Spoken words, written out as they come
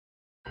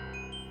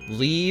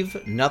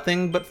Leave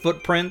nothing but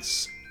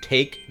footprints,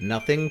 take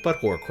nothing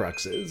but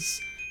Horcruxes.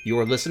 You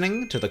are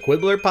listening to the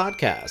Quibbler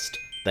Podcast,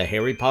 the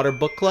Harry Potter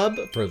book club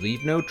for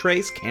Leave No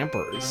Trace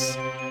campers.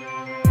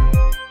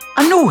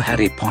 I know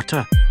Harry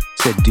Potter,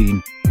 said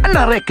Dean, and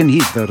I reckon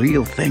he's the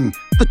real thing,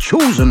 the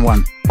chosen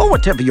one, or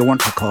whatever you want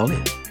to call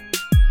it.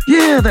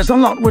 Yeah, there's a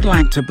lot we'd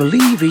like to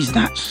believe he's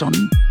that,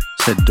 son,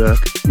 said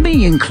Dirk,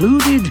 me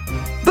included.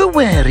 But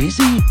where is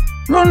he?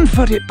 Run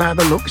for it by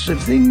the looks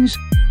of things.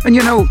 And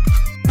you know,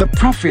 the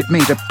Prophet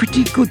made a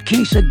pretty good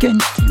case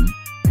against him.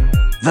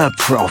 The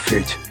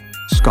Prophet,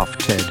 scoffed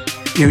Ted.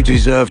 You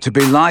deserve to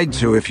be lied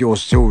to if you're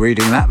still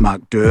reading that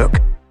muck, Dirk.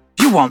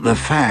 You want the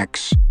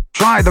facts.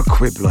 Try the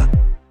Quibbler.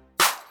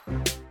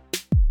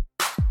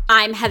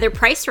 I'm Heather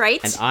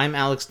Price-Wright. And I'm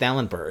Alex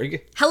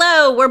Dallenberg.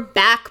 Hello, we're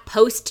back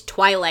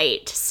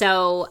post-Twilight.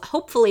 So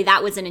hopefully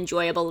that was an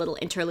enjoyable little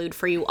interlude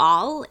for you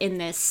all in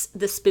the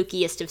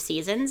spookiest of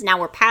seasons. Now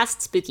we're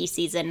past spooky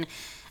season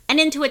and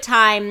into a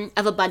time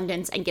of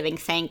abundance and giving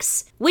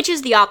thanks, which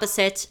is the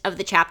opposite of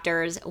the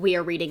chapters we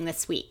are reading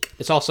this week.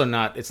 It's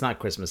not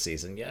Christmas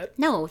season yet.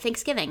 No,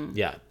 Thanksgiving.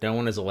 Yeah, no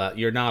one is allowed,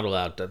 you're not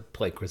allowed to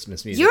play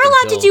Christmas music. You're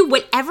allowed to do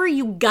whatever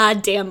you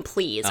goddamn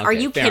please. Okay, are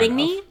you kidding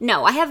enough. me?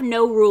 No, I have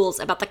no rules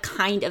about the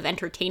kind of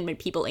entertainment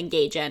people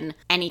engage in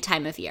any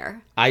time of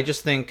year. I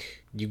just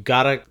think you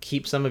gotta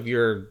keep some of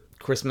your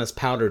Christmas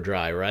powder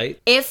dry, right?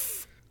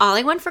 If All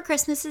I Want for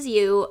Christmas Is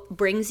You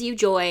brings you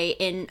joy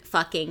in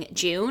fucking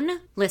June,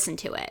 listen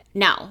to it.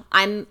 No,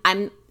 I'm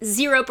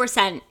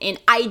 0% in.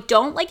 I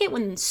don't like it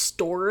when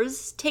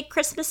stores take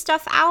Christmas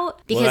stuff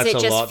out because it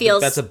just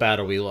feels that's a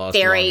battle we lost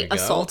very long ago.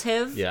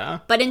 assaultive. Yeah.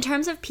 But in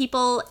terms of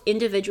people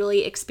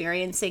individually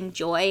experiencing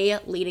joy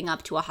leading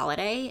up to a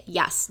holiday,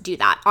 yes, do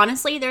that.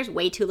 Honestly, there's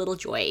way too little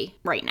joy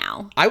right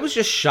now. I was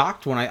just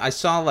shocked when I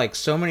saw like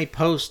so many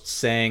posts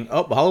saying,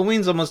 oh,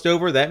 Halloween's almost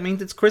over, that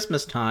means it's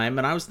Christmas time.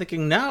 And I was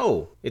thinking,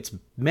 no, it's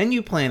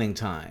menu planning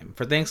time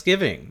for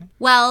Thanksgiving.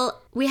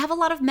 Well, we have a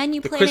lot of menu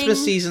planning. The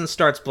Christmas season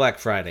starts Black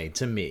Friday,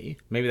 to me.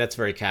 Maybe that's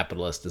very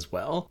capitalist as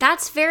well.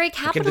 That's very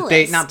capitalist.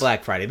 Okay, not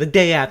Black Friday, the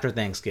day after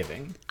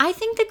Thanksgiving. I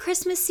think the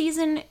Christmas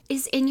season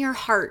is in your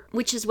heart,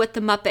 which is what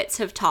the Muppets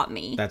have taught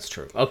me. That's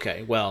true.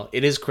 Okay, well,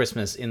 it is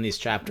Christmas in these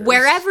chapters.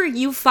 Wherever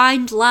you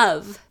find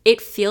love,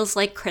 it feels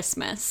like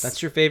Christmas.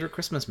 That's your favorite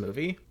Christmas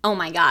movie? Oh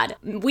my god.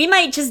 We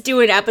might just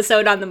do an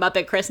episode on the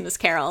Muppet Christmas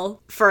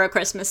Carol for a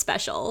Christmas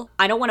special.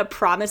 I don't want to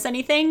promise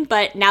anything,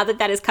 but now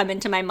that has come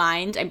into my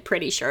mind, I'm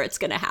pretty sure it's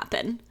gonna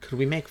happen. Could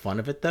we make fun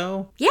of it,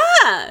 though?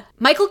 Yeah!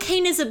 Michael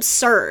Caine is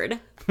absurd.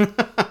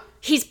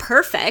 He's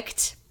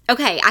perfect.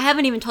 Okay, I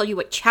haven't even told you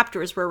what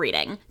chapters we're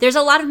reading. There's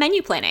a lot of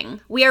menu planning.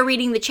 We are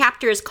reading the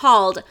chapters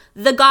called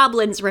The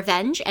Goblin's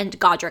Revenge and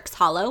Godric's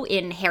Hollow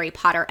in Harry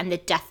Potter and the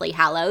Deathly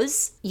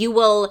Hallows. You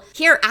will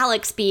hear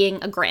Alex being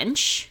a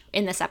Grinch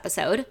in this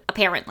episode,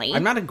 apparently.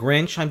 I'm not a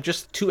Grinch, I'm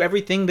just to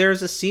everything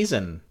there's a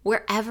season.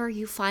 Wherever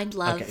you find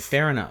love. Okay,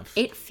 fair enough.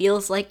 It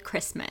feels like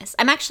Christmas.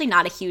 I'm actually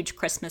not a huge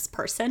Christmas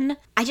person.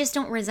 I just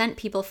don't resent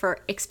people for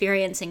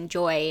experiencing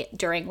joy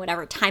during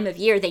whatever time of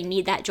year they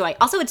need that joy.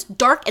 Also, it's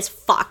dark as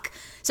fuck.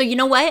 So you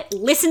know what?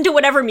 Listen to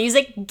whatever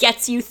music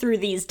gets you through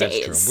these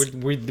days. That's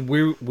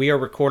true. We are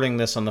recording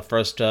this on the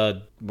first.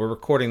 We're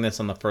recording this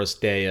on the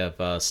first day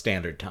of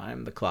standard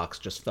time. The clocks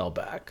just fell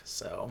back.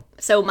 So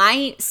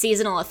my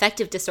seasonal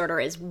affective disorder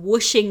is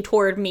whooshing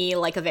toward me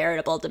like a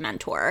veritable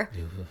Dementor.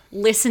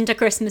 Listen to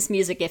Christmas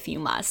music if you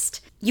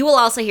must. You will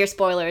also hear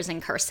spoilers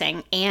and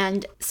cursing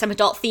and some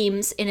adult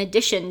themes in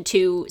addition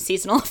to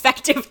seasonal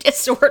affective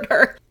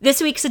disorder.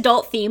 This week's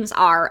adult themes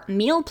are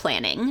meal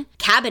planning,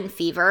 cabin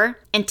fever,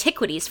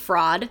 antiquities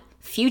fraud,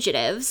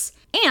 fugitives,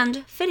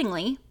 and,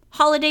 fittingly,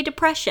 holiday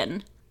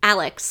depression.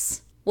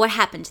 Alex, what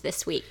happened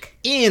this week?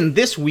 In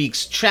this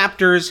week's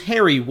chapters,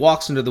 Harry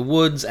walks into the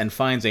woods and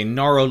finds a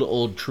gnarled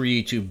old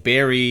tree to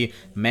bury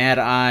Mad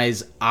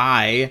Eye's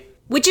eye.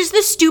 Which is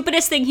the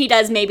stupidest thing he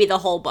does maybe the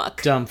whole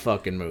book. Dumb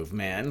fucking move,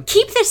 man.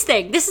 Keep this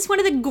thing. This is one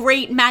of the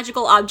great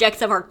magical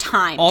objects of our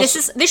time.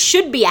 This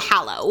should be a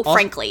hallow,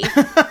 frankly.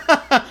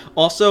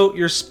 Also,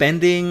 you're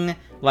spending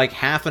like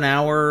half an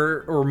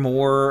hour or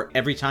more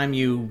every time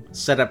you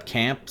set up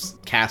camps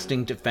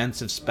casting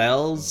defensive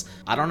spells.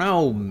 I don't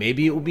know,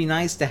 maybe it would be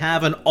nice to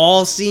have an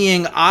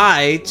all-seeing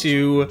eye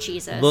to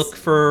look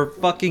for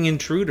fucking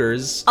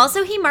intruders.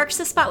 Also, he marks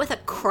the spot with a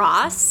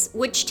cross,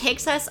 which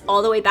takes us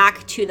all the way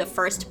back to the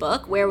first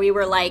book where we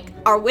were like,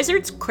 are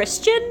wizards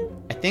Christian?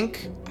 I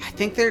think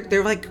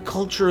they're like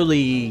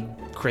culturally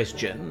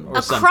Christian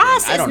or something. A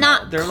cross is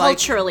not They're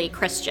culturally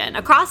Christian.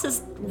 A cross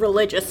is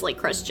religiously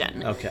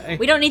Christian. Okay.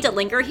 We don't need to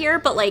linger here,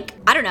 but like,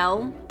 I don't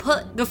know,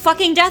 put the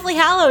fucking Deathly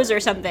Hallows or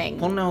something.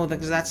 Well, no,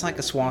 because that's like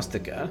a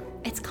swastika.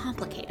 It's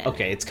complicated.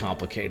 Okay, it's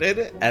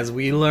complicated, as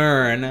we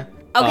learn.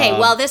 Okay,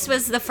 well, this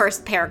was the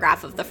first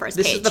paragraph of the first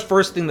page. This is the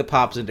first thing that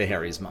pops into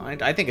Harry's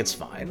mind. I think it's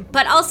fine.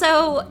 But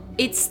also,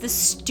 it's the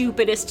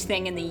stupidest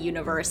thing in the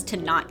universe to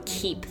not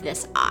keep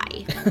this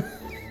eye.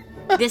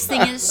 This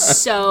thing is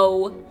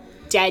so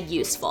dead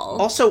useful.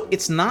 Also,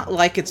 it's not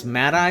like it's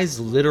Mad Eye's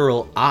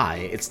literal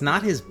eye. It's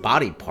not his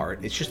body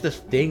part. It's just the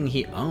thing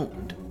he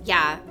owned.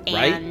 Yeah,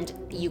 and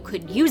you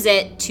could use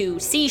it to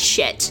see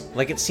shit.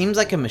 Like, it seems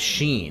like a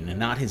machine,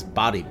 not his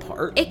body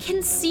part. It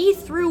can see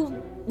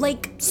through,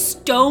 like,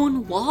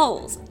 stone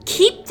walls.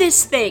 Keep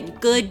this thing,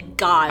 good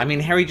God. I mean,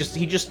 Harry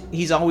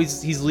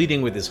he's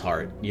leading with his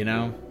heart, you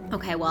know?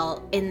 Okay,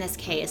 well, in this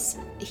case,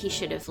 he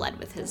should have led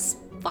with his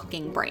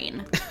fucking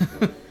brain.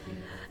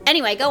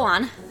 Anyway, go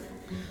on.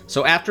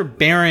 So after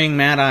burying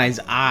Mad Eye's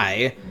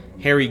eye,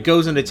 Harry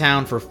goes into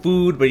town for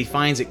food, but he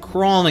finds it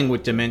crawling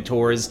with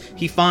Dementors.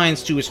 He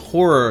finds, to his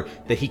horror,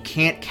 that he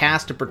can't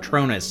cast a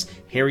Patronus.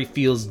 Harry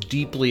feels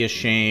deeply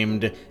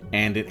ashamed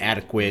and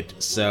inadequate,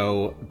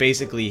 so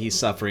basically he's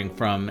suffering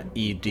from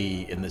ED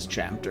in this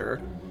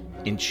chapter.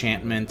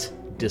 Enchantment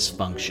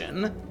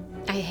Dysfunction.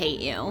 I hate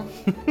you.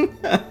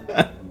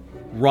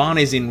 Ron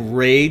is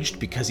enraged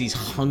because he's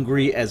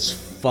hungry as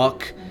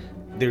fuck.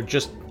 They're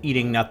just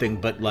eating nothing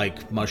but,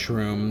 like,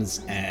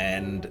 mushrooms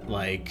and,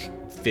 like,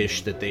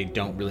 fish that they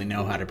don't really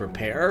know how to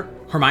prepare.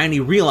 Hermione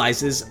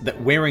realizes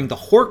that wearing the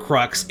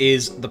Horcrux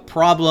is the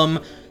problem.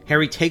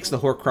 Harry takes the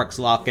Horcrux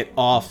locket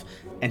off,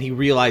 and he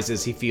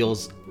realizes he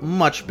feels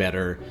much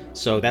better.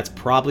 So that's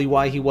probably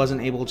why he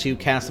wasn't able to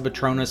cast the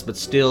Patronus, but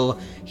still,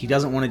 he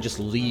doesn't want to just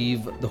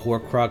leave the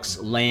Horcrux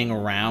laying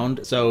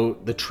around. So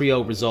the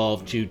trio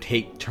resolve to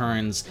take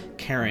turns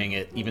carrying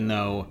it, even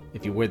though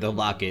if you wear the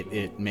locket,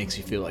 it makes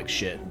you feel like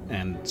shit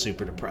and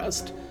super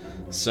depressed.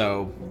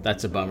 So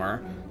that's a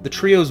bummer. The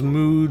trio's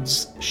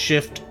moods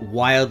shift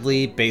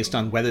wildly based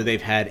on whether they've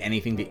had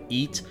anything to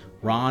eat.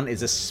 Ron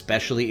is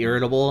especially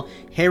irritable.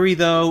 Harry,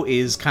 though,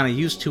 is kind of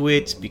used to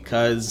it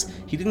because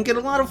he didn't get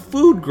a lot of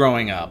food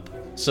growing up.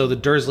 So the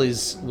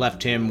Dursleys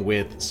left him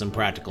with some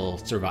practical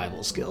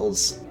survival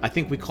skills. I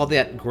think we call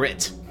that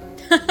grit.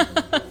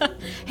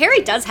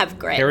 Harry does have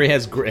grit. Harry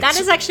has grit. That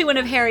is actually one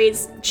of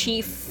Harry's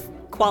chief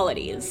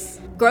qualities.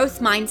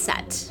 Growth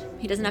mindset.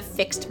 He doesn't have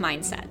fixed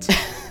mindset.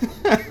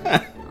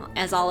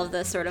 As all of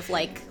the sort of,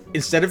 like,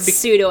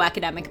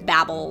 pseudo-academic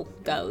babble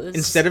goes.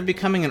 Instead of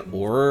becoming an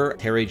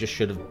orar, Harry just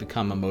should have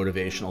become a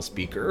motivational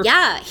speaker.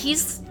 Yeah,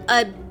 he's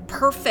a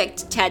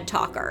perfect TED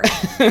talker.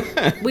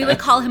 We would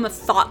call him a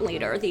thought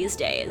leader these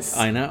days.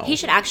 I know. He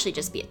should actually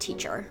just be a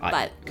teacher,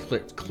 but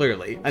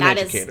clearly an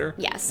educator.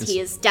 Yes, he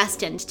is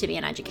destined to be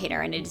an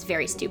educator, and it is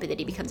very stupid that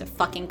he becomes a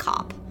fucking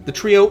cop. The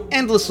trio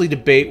endlessly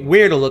debate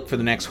where to look for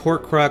the next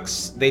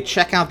Horcrux. They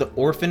check out the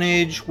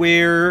orphanage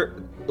where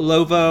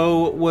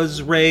Lovo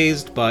was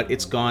raised, but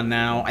it's gone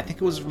now. I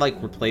think it was,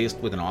 like, replaced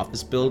with an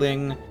office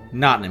building.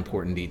 Not an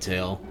important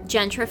detail.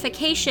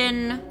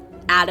 Gentrification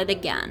added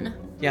again.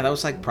 Yeah, that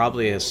was, like,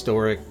 probably a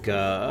historic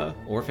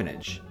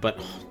orphanage,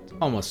 but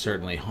almost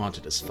certainly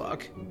haunted as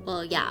fuck.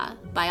 Well, yeah,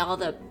 by all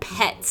the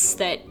pets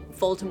that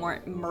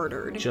Voldemort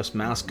murdered. Just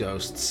mouse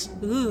ghosts.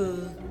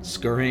 Ooh.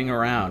 Scurrying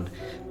around.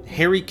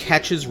 Harry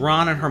catches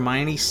Ron and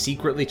Hermione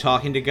secretly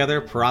talking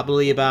together,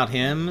 probably about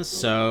him,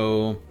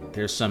 so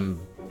there's some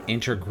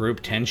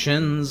intergroup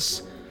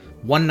tensions.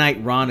 One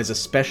night, Ron is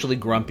especially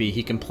grumpy.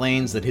 He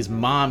complains that his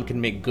mom can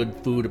make good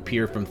food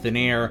appear from thin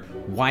air.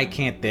 Why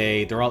can't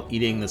they? They're all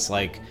eating this,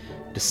 like,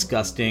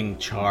 disgusting,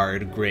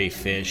 charred, gray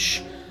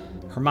fish.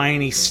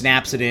 Hermione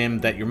snaps at him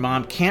that your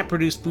mom can't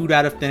produce food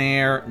out of thin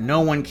air.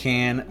 No one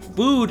can.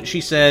 Food,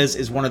 she says,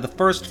 is one of the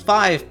first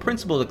 5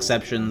 principal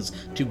exceptions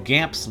to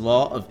Gamp's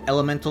law of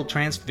elemental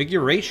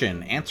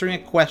transfiguration, answering a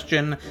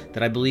question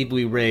that I believe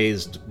we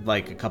raised,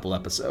 like, a couple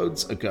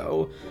episodes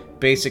ago.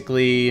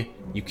 Basically,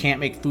 you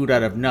can't make food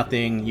out of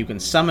nothing. You can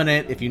summon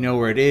it if you know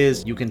where it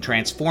is. You can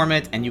transform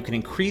it, and you can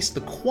increase the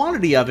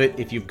quantity of it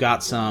if you've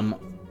got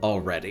some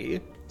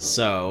already.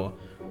 So,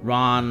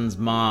 Ron's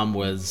mom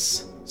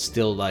was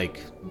still,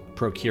 like,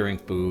 procuring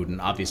food, and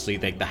obviously,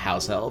 like, the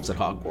house elves at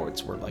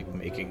Hogwarts were, like,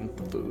 making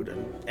the food.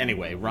 And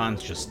anyway,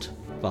 Ron's just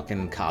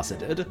fucking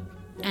cosseted.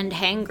 And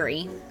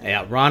hangry.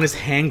 Yeah, Ron is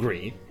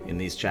hangry in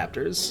these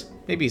chapters.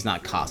 Maybe he's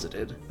not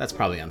cosseted. That's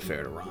probably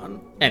unfair to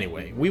Ron.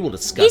 Anyway, we will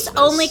discuss He's this.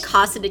 only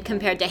cosseted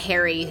compared to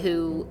Harry,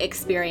 who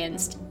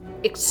experienced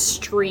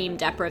extreme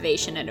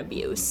deprivation and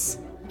abuse.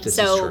 This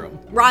is true.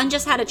 Ron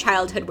just had a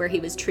childhood where he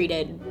was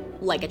treated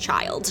like a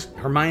child.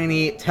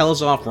 Hermione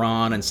tells off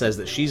Ron and says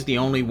that she's the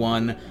only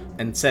one,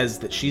 and says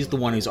that she's the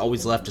one who's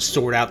always left to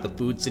sort out the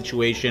food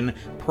situation,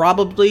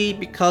 probably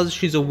because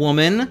she's a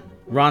woman.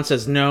 Ron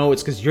says, no,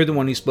 it's because you're the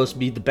one who's supposed to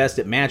be the best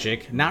at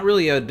magic. Not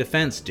really a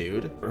defense,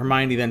 dude.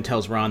 Hermione then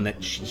tells Ron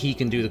that he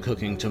can do the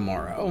cooking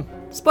tomorrow.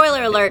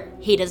 Spoiler alert,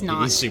 he does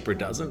not. He super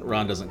doesn't.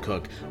 Ron doesn't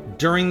cook.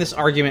 During this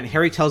argument,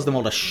 Harry tells them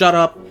all to shut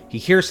up. He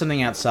hears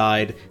something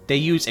outside. They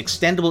use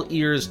extendable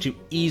ears to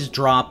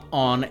eavesdrop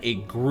on a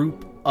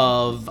group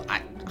of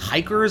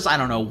hikers, I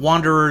don't know,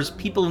 wanderers,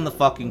 people in the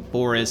fucking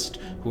forest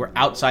who are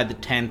outside the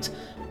tent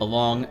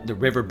along the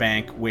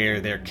riverbank where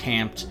they're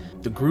camped.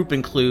 The group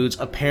includes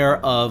a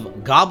pair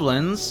of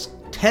goblins,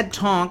 Ted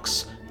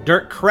Tonks,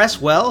 Dirk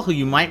Cresswell, who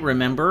you might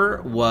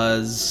remember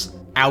was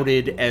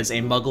outed as a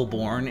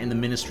Muggle-born in the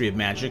Ministry of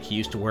Magic. He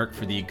used to work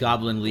for the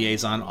Goblin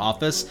Liaison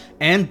Office.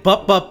 And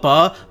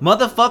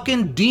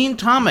motherfucking Dean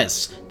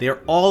Thomas.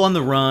 They're all on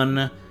the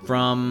run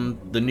from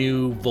the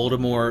new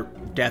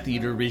Voldemort Death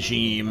Eater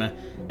regime,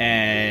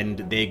 and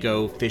they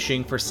go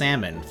fishing for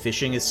salmon.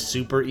 Fishing is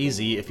super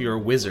easy if you're a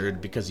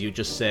wizard because you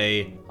just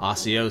say,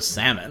 Accio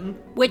salmon.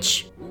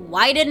 Which,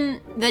 why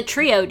didn't the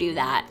trio do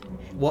that?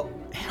 Well,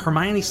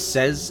 Hermione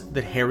says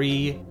that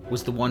Harry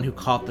was the one who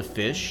caught the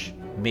fish.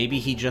 Maybe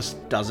he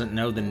just doesn't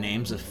know the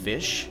names of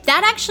fish?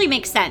 That actually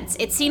makes sense.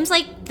 It seems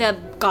like the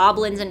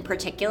goblins in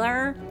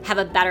particular have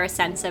a better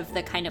sense of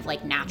the kind of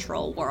like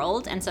natural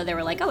world, and so they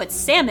were like, oh, it's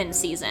salmon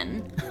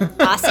season.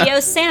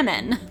 Accio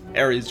salmon.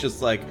 Harry's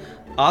just like,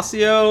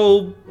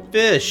 Accio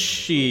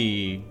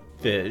fishy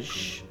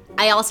fish.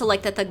 I also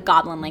like that the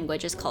goblin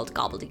language is called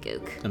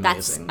gobbledygook. Amazing.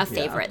 That's a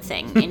favorite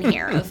thing in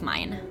here of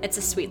mine. It's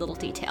a sweet little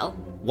detail.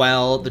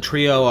 While the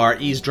trio are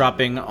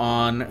eavesdropping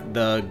on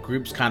the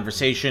group's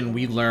conversation,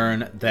 we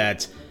learn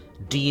that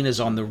Dean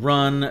is on the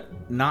run,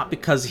 not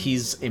because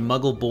he's a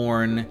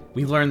Muggle-born.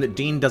 We learn that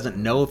Dean doesn't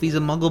know if he's a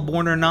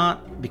Muggle-born or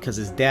not, because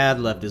his dad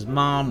left his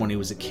mom when he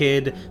was a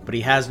kid, but he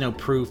has no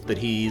proof that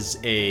he's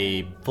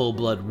a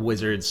full-blood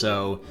wizard,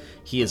 so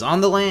he is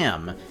on the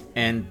lam.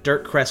 And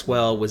Dirk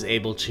Cresswell was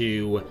able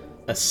to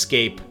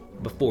escape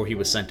before he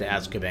was sent to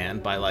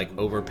Azkaban by, like,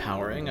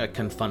 overpowering a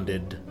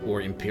confounded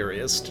or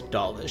imperious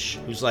Dawlish,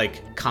 who's,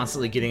 like,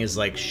 constantly getting his,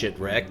 like, shit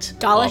wrecked.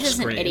 Dawlish is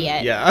an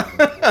idiot. Yeah.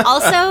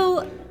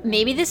 Also,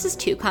 maybe this is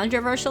too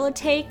controversial a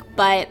take,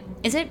 but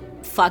is it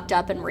fucked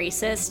up and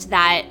racist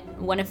that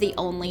one of the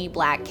only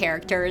black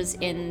characters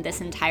in this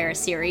entire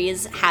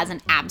series has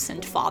an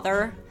absent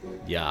father?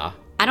 Yeah.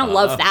 I don't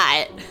love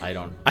that. I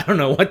don't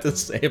know what to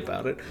say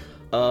about it.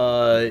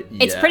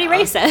 It's pretty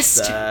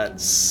racist.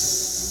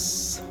 That's...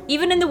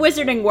 Even in the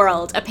wizarding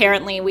world,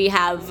 apparently we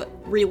have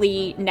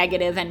really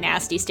negative and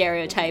nasty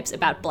stereotypes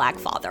about black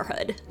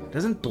fatherhood.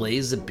 Doesn't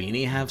Blaze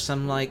Zabini have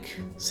some, like,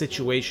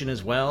 situation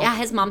as well? Yeah,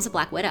 his mom's a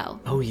black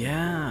widow. Oh,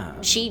 yeah.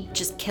 She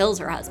just kills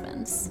her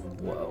husbands.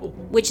 Whoa.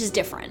 Which is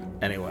different.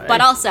 Anyway. But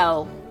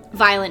also,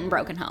 violent and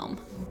broken home.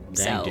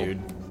 Dang, so,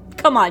 dude.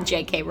 Come on,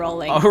 J.K.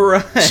 Rowling. All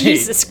right.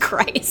 Jesus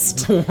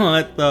Christ.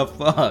 What the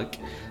fuck?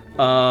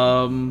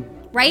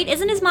 Right?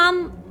 Isn't his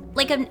mom,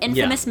 like, an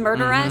infamous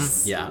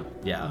murderess?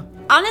 Mm-hmm. Yeah.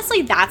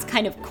 Honestly, that's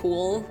kind of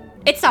cool.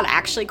 It's not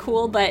actually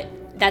cool, but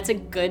that's a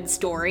good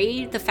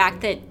story. The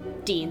fact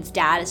that Dean's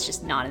dad is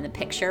just not in the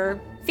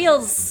picture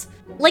feels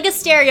like a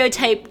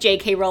stereotype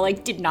J.K. Rowling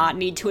did not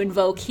need to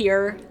invoke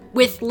here,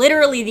 with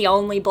literally the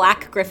only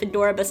black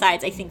Gryffindor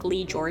besides, I think,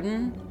 Lee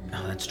Jordan.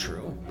 Oh, that's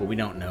true. But we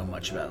don't know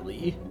much about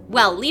Lee.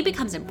 Well, Lee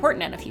becomes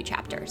important in a few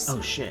chapters.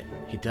 Oh, shit.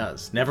 He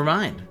does. Never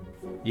mind.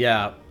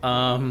 Yeah,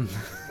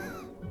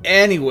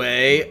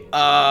 Anyway,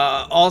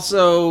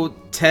 also,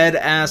 Ted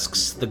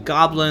asks the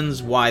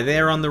goblins why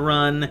they're on the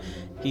run.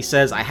 He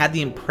says, I had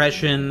the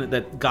impression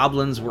that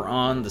goblins were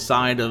on the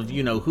side of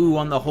you-know-who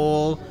on the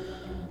whole.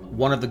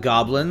 One of the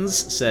goblins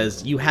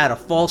says, you had a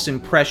false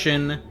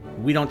impression.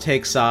 We don't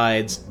take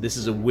sides. This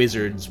is a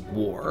wizard's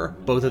war.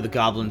 Both of the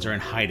goblins are in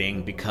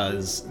hiding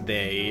because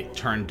they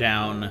turned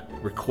down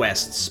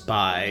requests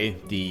by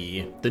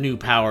the new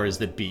powers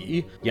that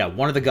be. Yeah,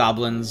 one of the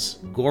goblins,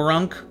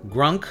 oh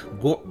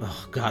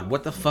god,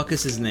 what the fuck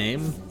is his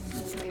name?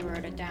 We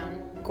wrote it down.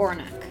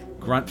 Gornuk.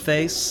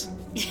 Gruntface?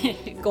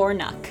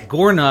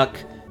 Gornuk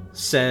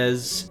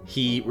says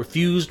he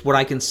refused what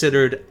I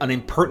considered an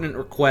impertinent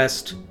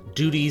request,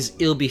 duties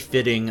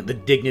ill-befitting the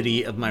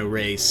dignity of my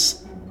race.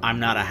 I'm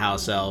not a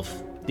house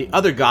elf. The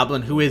other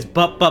goblin, who is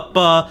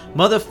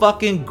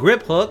motherfucking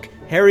Griphook,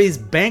 Harry's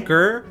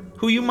banker,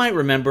 who you might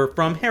remember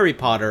from Harry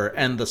Potter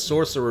and the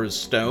Sorcerer's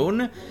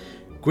Stone.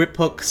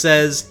 Griphook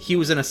says he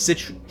was in a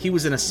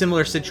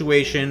similar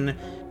situation.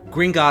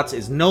 Gringotts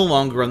is no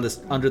longer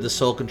under the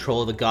sole control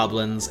of the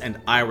goblins,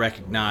 and I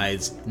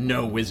recognize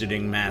no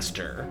wizarding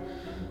master.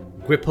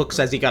 Griphook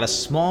says he got a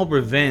small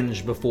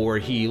revenge before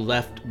he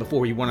went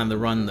on the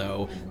run,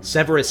 though.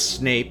 Severus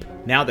Snape,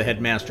 now the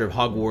headmaster of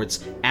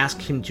Hogwarts,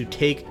 asked him to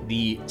take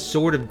the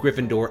Sword of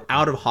Gryffindor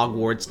out of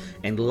Hogwarts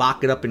and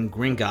lock it up in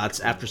Gringotts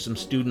after some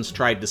students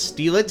tried to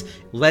steal it,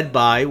 led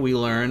by, we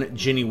learn,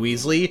 Ginny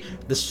Weasley.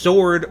 The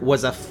sword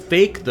was a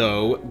fake,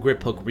 though,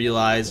 Griphook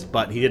realized,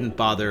 but he didn't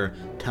bother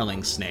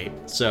telling Snape.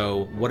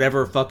 So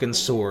whatever fucking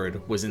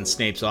sword was in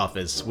Snape's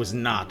office was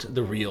not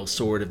the real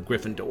Sword of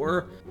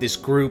Gryffindor. This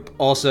group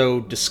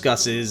also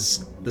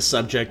discusses the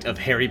subject of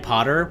Harry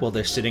Potter while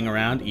they're sitting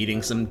around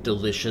eating some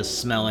delicious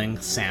smelling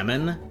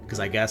salmon,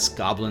 because I guess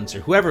goblins or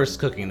whoever's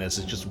cooking this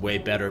is just way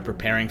better at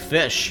preparing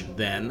fish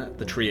than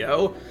the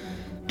trio.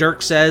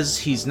 Dirk says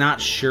he's not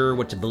sure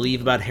what to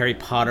believe about Harry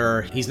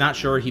Potter. He's not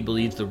sure he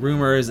believes the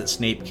rumors that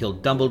Snape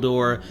killed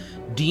Dumbledore.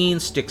 Dean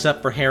sticks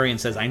up for Harry and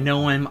says, I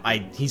know him,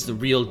 he's the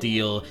real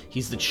deal,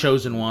 he's the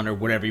chosen one, or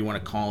whatever you want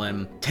to call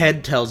him.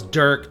 Ted tells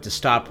Dirk to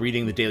stop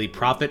reading the Daily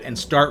Prophet and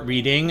start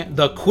reading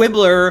The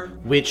Quibbler,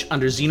 which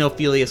under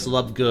Xenophilius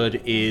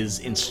Lovegood is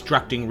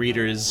instructing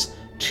readers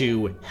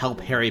to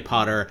help Harry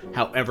Potter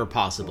however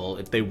possible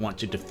if they want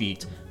to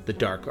defeat the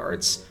Dark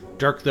Arts.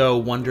 Dirk, though,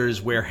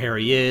 wonders where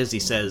Harry is. He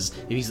says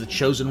if he's the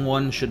chosen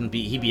one, shouldn't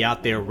he be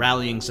out there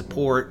rallying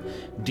support?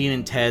 Dean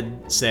and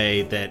Ted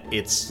say that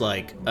it's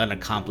like an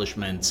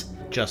accomplishment,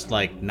 just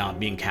like not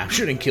being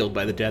captured and killed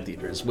by the Death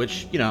Eaters,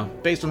 which, you know,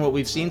 based on what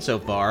we've seen so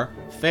far,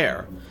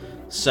 fair.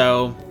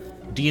 So,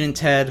 Dean and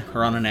Ted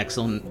are on an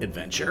excellent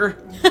adventure.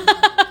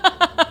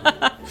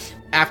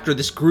 After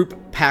this group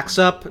packs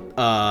up,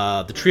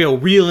 the trio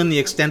reel in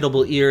the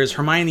extendable ears.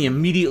 Hermione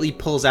immediately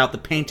pulls out the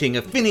painting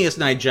of Phineas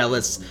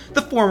Nigellus,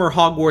 the former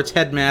Hogwarts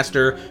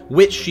headmaster,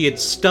 which she had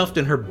stuffed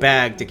in her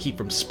bag to keep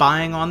from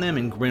spying on them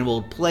in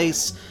Grindelwald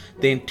Place.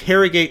 They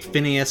interrogate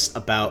Phineas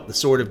about the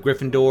Sword of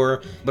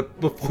Gryffindor, but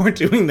before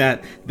doing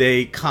that,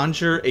 they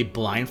conjure a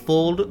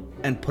blindfold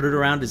and put it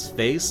around his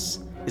face.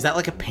 Is that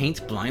like a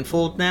paint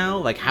blindfold now?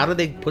 Like, how do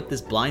they put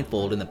this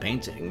blindfold in the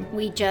painting?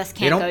 We just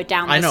can't go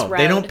down this road.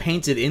 They don't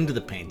paint it into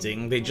the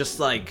painting. They just,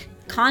 like...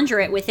 conjure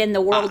it within the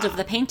world of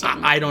the painting.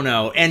 I don't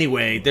know.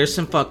 Anyway, there's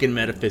some fucking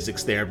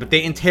metaphysics there. But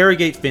they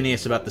interrogate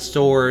Phineas about the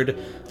sword.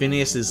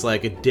 Phineas is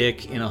like a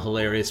dick in a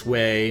hilarious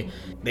way.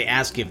 They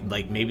ask if,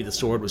 like, maybe the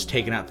sword was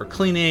taken out for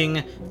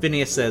cleaning.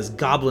 Phineas says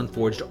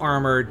goblin-forged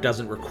armor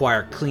doesn't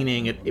require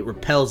cleaning. It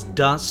repels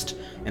dust,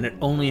 and it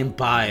only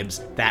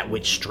imbibes that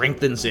which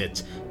strengthens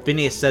it.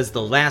 Phineas says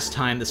the last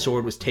time the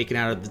sword was taken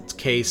out of its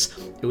case,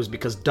 it was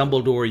because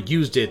Dumbledore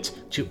used it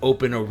to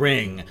open a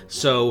ring.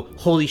 So,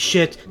 holy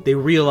shit, they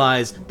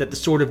realize that the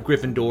Sword of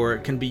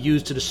Gryffindor can be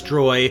used to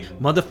destroy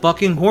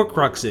motherfucking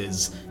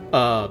Horcruxes.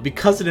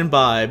 Because it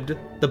imbibed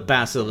the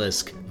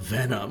basilisk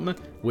venom,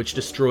 which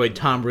destroyed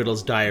Tom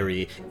Riddle's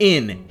diary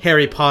in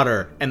Harry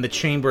Potter and the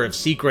Chamber of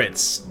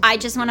Secrets. I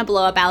just want to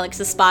blow up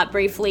Alex's spot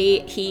briefly.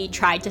 He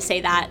tried to say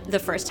that the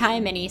first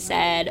time, and he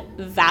said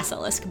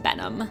basilisk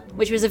venom,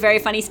 which was a very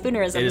funny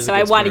Spoonerism, so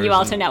I wanted you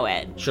all to know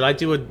it.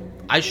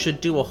 I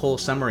should do a whole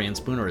summary in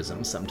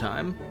Spoonerism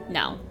sometime.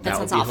 No, that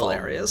sounds would be awful.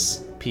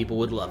 Hilarious. People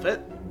would love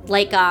it.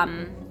 Like,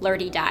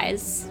 Lurdy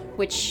Dies,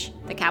 which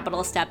the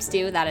Capital Steps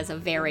do. That is a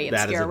very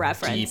obscure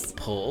reference. That is a deep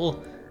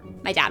pull.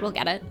 My dad will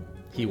get it.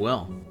 He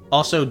will.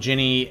 Also,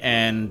 Ginny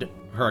and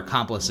her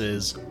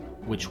accomplices,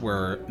 which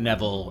were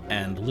Neville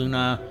and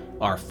Luna,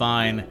 are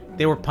fine.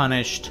 They were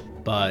punished,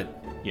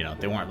 but, you know,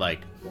 they weren't,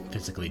 like,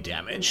 physically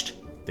damaged.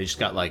 They just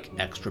got, like,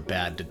 extra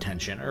bad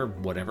detention or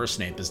whatever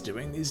Snape is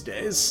doing these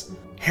days.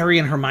 Harry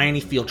and Hermione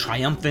feel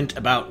triumphant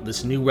about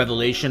this new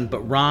revelation,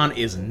 but Ron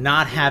is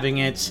not having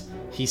it.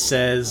 He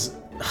says,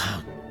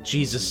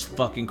 Jesus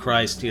fucking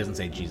Christ. He doesn't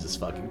say Jesus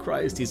fucking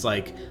Christ. He's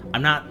like,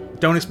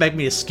 don't expect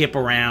me to skip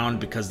around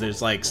because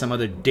there's like some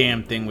other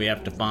damn thing we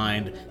have to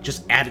find.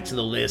 Just add it to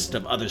the list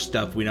of other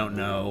stuff we don't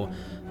know.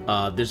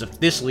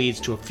 This leads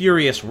to a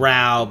furious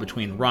row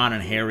between Ron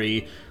and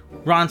Harry.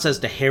 Ron says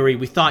to Harry,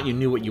 we thought you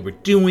knew what you were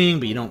doing,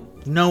 but you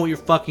don't know what you're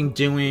fucking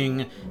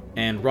doing.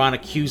 And Ron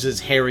accuses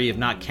Harry of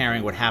not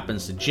caring what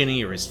happens to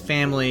Ginny or his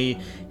family.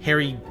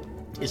 Harry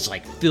is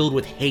like filled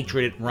with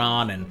hatred at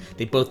Ron, and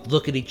they both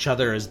look at each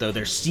other as though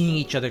they're seeing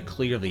each other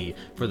clearly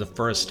for the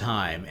first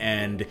time.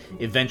 And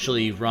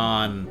eventually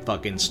Ron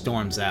fucking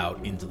storms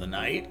out into the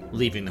night,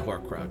 leaving the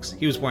Horcrux.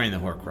 He was wearing the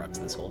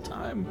Horcrux this whole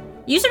time.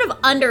 You sort of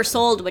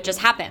undersold what just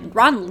happened.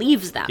 Ron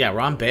leaves them. Yeah,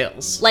 Ron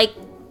bails. Like,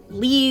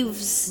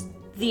 leaves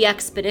the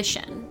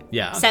expedition.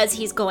 Yeah. Says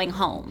he's going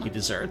home. He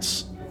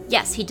deserts.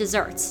 Yes, he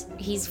deserts.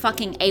 He's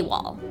fucking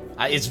AWOL.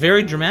 It's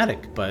very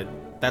dramatic, but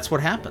that's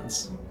what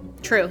happens.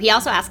 True. He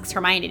also asks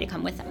Hermione to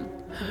come with him.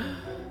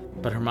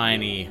 But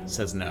Hermione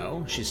says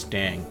no. She's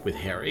staying with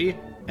Harry,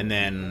 and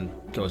then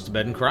goes to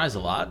bed and cries a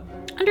lot.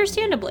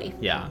 Understandably.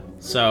 Yeah.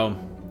 So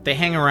they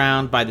hang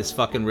around by this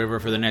fucking river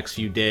for the next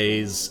few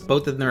days.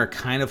 Both of them are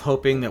kind of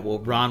hoping that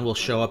Ron will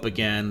show up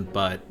again,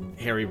 but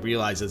Harry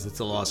realizes it's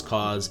a lost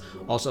cause.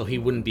 Also, he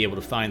wouldn't be able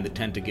to find the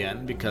tent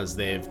again because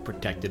they've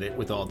protected it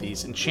with all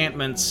these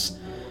enchantments.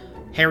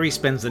 Harry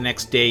spends the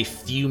next day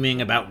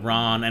fuming about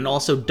Ron, and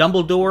also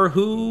Dumbledore,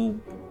 who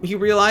he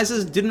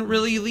realizes didn't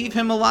really leave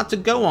him a lot to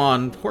go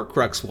on,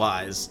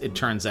 Horcrux-wise, it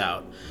turns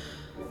out.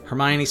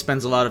 Hermione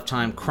spends a lot of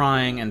time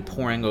crying and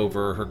poring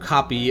over her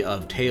copy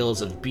of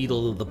Tales of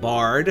Beedle the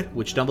Bard,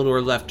 which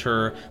Dumbledore left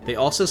her. They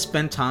also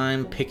spend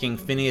time picking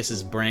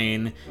Phineas's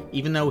brain,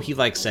 even though he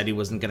said he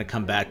wasn't going to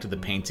come back to the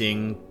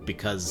painting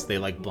because they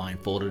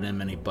blindfolded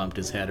him and he bumped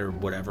his head or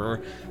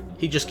whatever.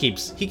 He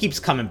keeps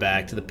coming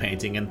back to the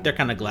painting, and they're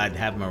kind of glad to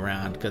have him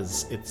around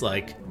because it's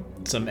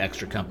some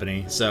extra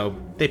company. So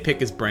they pick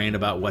his brain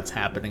about what's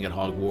happening at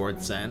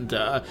Hogwarts,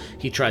 and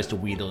he tries to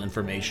wheedle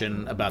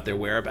information about their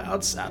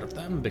whereabouts out of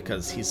them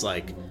because he's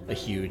a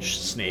huge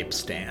Snape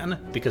stan.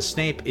 Because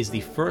Snape is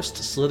the first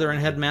Slytherin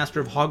headmaster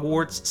of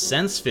Hogwarts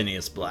since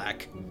Phineas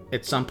Black.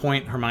 At some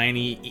point,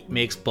 Hermione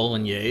makes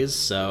bolognese,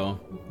 so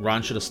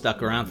Ron should have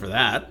stuck around for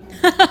that.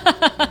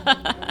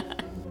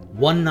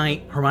 One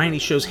night, Hermione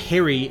shows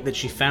Harry that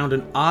she found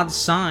an odd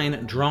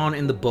sign drawn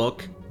in the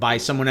book by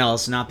someone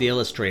else, not the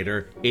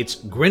illustrator. It's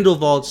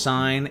Grindelwald's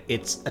sign.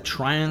 It's a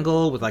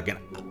triangle with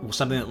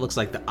something that looks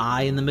like the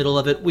eye in the middle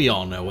of it. We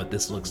all know what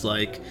this looks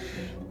like.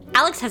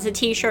 Alex has a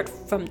t-shirt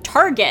from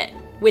Target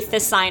with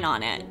this sign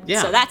on it.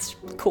 Yeah. So that's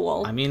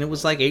cool. I mean, it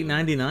was like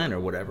 $8.99 or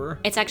whatever.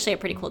 It's actually a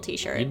pretty cool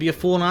t-shirt. You'd be a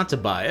fool not to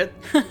buy it.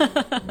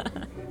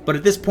 But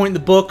at this point in the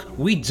book,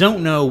 we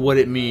don't know what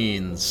it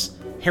means.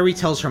 Harry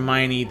tells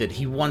Hermione that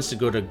he wants to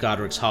go to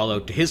Godric's Hollow.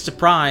 To his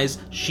surprise,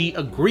 she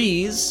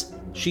agrees.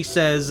 She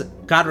says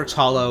Godric's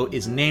Hollow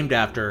is named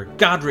after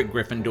Godric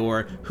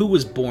Gryffindor, who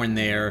was born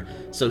there,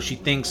 so she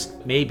thinks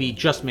maybe,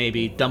 just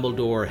maybe,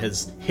 Dumbledore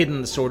has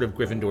hidden the Sword of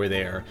Gryffindor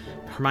there.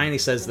 Hermione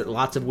says that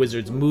lots of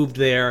wizards moved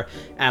there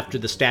after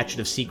the Statute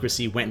of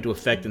Secrecy went into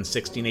effect in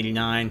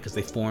 1689 because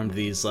they formed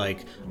these,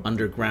 like,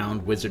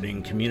 underground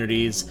wizarding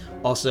communities.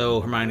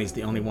 Also, Hermione's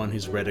the only one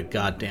who's read a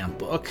goddamn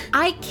book.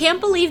 I can't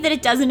believe that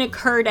it doesn't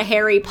occur to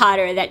Harry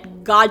Potter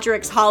that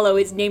Godric's Hollow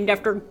is named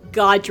after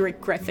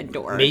Godric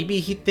Gryffindor. Maybe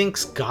he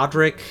thinks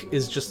Godric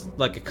is just,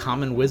 like, a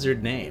common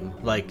wizard name.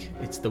 Like,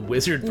 it's the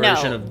wizard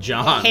version of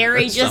John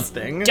Harry or just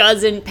something.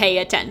 doesn't pay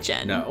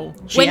attention. No.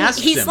 She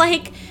asks him.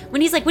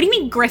 When he's like, what do you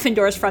mean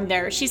Gryffindor's from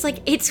there? She's like,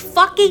 it's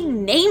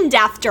fucking named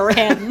after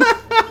him.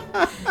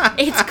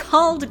 It's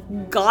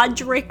called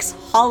Godric's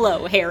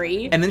Hollow,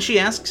 Harry. And then she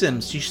asks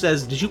him, she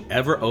says, did you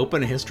ever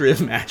open a history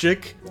of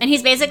magic? And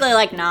he's basically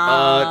like,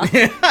 nah.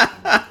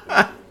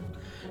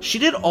 She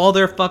did all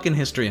their fucking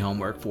history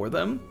homework for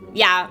them.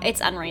 Yeah,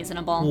 it's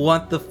unreasonable.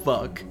 What the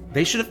fuck?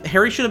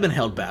 Harry should have been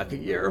held back a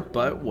year,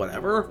 but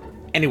whatever.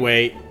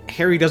 Anyway,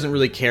 Harry doesn't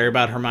really care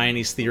about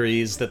Hermione's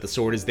theories that the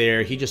sword is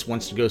there. He just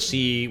wants to go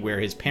see where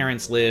his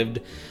parents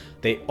lived.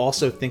 They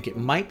also think it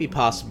might be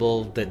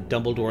possible that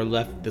Dumbledore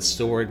left the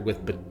sword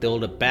with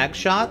Bathilda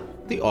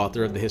Bagshot, the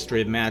author of the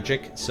History of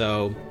Magic.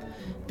 So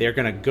they're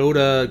gonna go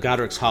to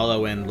Godric's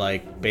Hollow and,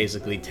 like,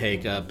 basically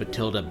take a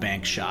Bathilda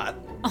Bagshot.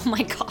 Oh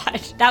my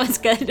god, that was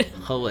good.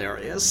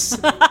 Hilarious.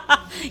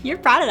 You're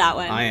proud of that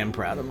one. I am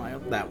proud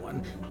of that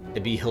one.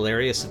 It'd be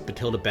hilarious if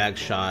Bathilda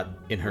Bagshot,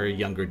 in her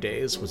younger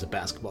days, was a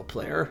basketball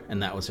player,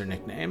 and that was her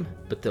nickname,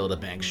 Bathilda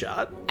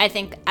Bagshot. I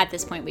think at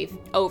this point we've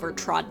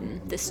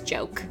overtrodden this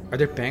joke. Are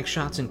there bank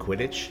shots in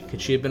Quidditch?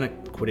 Could she have been a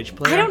Quidditch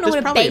player? I don't know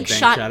There's what a probably bank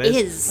shot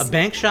is. A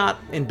bank shot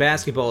in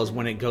basketball is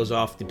when it goes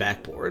off the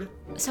backboard,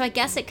 So I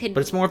guess it could...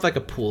 but it's more of like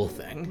a pool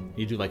thing.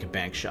 You do like a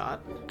bank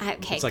shot.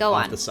 Okay, It's like go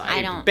off on. the side.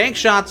 I don't... Bank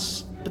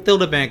shots,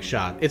 Bathilda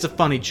Bagshot. It's a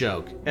funny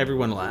joke.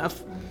 Everyone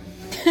laugh.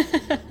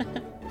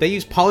 They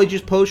use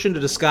Polyjuice Potion to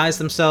disguise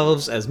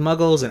themselves as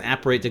Muggles and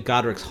apparate to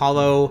Godric's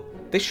Hollow.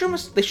 They sure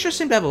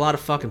seem to have a lot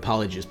of fucking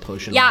Polyjuice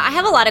Potion. Yeah, I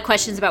have a lot of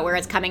questions about where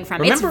it's coming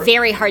from. It's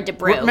very hard to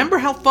brew. Remember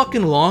how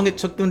fucking long it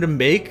took them to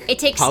make It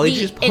takes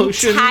Polyjuice the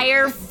Potion?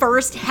 entire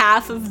first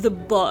half of the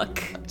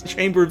book.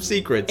 Chamber of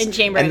Secrets. In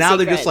Chamber and of now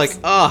Secrets. they're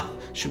just like,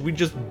 should we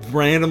just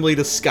randomly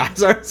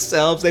disguise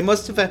ourselves? They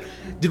must have had...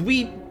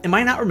 Am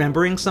I not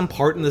remembering some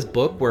part in this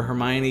book where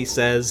Hermione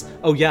says,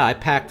 oh yeah, I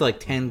packed like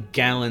 10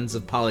 gallons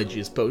of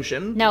Polyjuice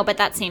Potion? No, but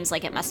that seems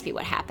like it must be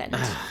what happened.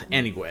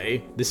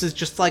 Anyway, this is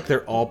just like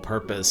their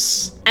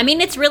all-purpose... I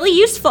mean, it's really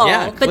useful,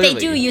 Yeah, but they clearly,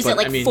 do use but it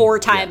like I mean, 4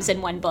 times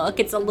in one book.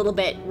 It's a little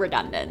bit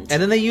redundant.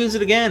 And then they use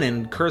it again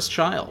in Cursed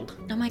Child.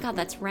 Oh my god,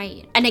 that's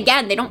right. And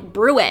again, they don't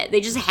brew it.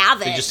 They just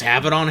have it. They just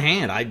have it on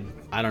hand.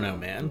 I don't know,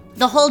 man.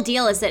 The whole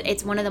deal is that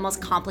it's one of the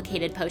most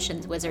complicated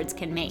potions wizards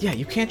can make. Yeah,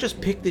 you can't just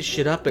pick this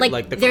shit up at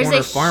like the there's corner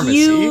a pharmacy.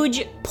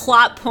 huge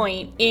plot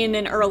point in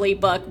an early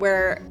book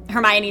where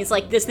Hermione's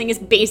like, this thing is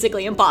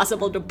basically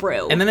impossible to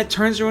brew. And then it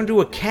turns her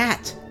into a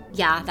cat.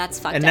 Yeah, that's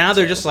fucked up. And now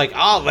they're too. just like,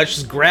 let's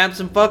just grab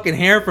some fucking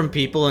hair from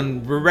people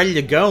and we're ready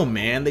to go,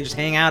 man. They just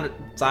hang out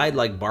outside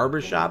like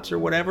barbershops or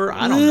whatever.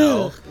 I don't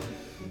know.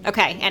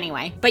 Okay,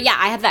 anyway. But yeah,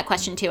 I have that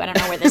question too. I don't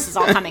know where this is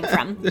all coming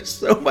from. There's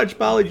so much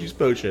Polyjuice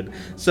Potion.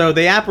 So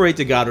they apparate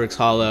to Godric's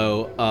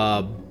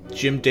Hollow.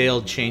 Jim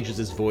Dale changes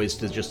his voice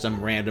to just some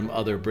random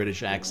other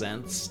British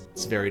accents.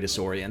 It's very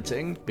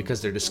disorienting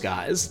because they're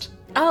disguised.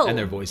 Oh. And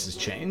their voices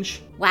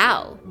change.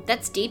 Wow,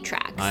 that's deep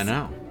tracks. I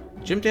know.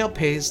 Jim Dale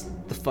pays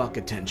the fuck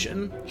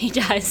attention. He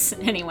does,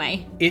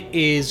 anyway. It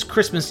is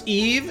Christmas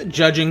Eve,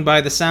 judging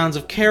by the sounds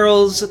of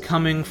carols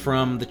coming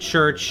from the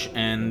church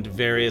and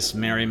various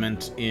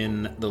merriment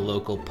in the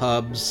local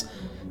pubs.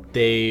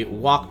 They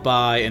walk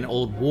by an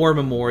old war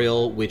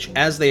memorial, which,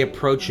 as they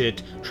approach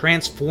it,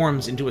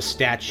 transforms into a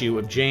statue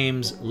of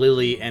James,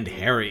 Lily, and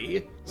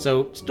Harry.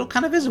 So, still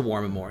kind of is a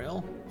war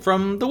memorial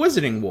from the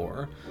Wizarding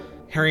War.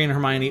 Harry and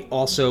Hermione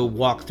also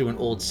walk through an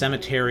old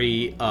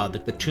cemetery.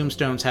 The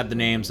tombstones have the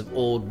names of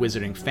old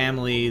wizarding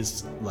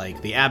families,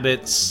 like the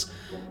Abbotts.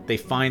 They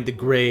find the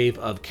grave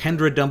of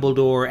Kendra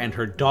Dumbledore and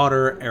her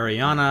daughter,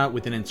 Ariana,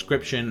 with an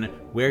inscription,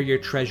 "Where your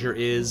treasure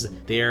is,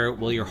 there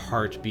will your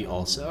heart be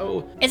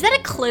also." Is that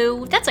a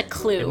clue? That's a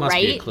clue, It must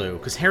right? be a clue,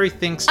 because Harry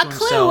thinks to A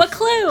himself...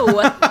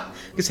 clue!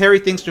 Because Harry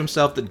thinks to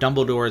himself that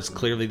Dumbledore is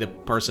clearly the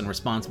person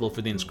responsible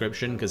for the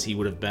inscription, because he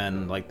would have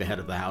been, like, the head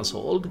of the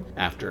household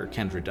after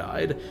Kendra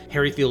died.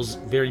 Harry feels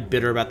very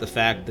bitter about the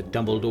fact that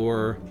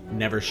Dumbledore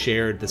never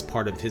shared this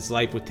part of his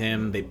life with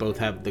him. They both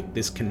have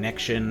this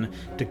connection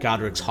to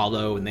Godric's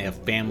Hollow, and they have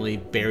family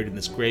buried in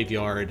this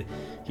graveyard.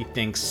 He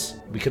thinks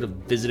we could have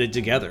visited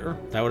together.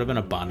 That would have been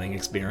a bonding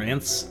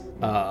experience.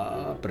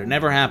 but it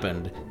never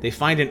happened. They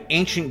find an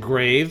ancient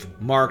grave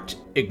marked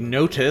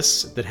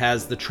Ignotus that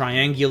has the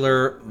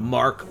triangular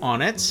mark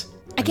on it.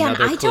 Again,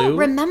 Another I clue. don't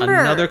remember.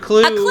 Another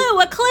clue.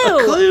 A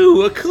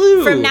clue. A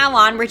clue. From now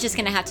on, we're just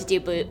going to have to do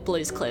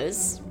Blue's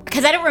Clues.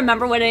 Because I don't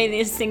remember what any of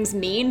these things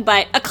mean,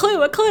 but a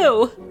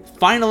clue.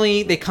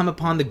 Finally, they come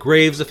upon the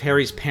graves of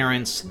Harry's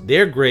parents.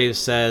 Their grave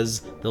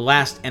says, "The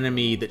last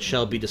enemy that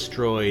shall be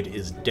destroyed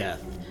is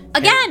death."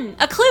 Again,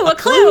 a clue.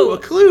 A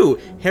clue.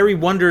 Harry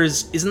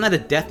wonders, isn't that a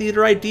Death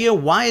Eater idea?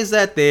 Why is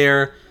that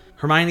there?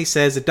 Hermione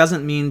says it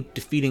doesn't mean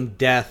defeating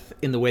death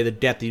in the way the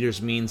Death Eaters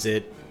means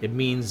it. It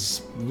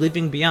means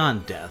living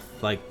beyond death.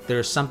 Like,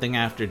 there's something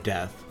after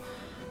death.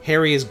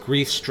 Harry is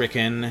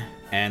grief-stricken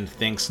and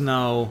thinks,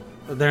 no,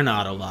 they're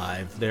not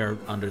alive. They're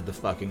under the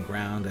fucking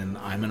ground, and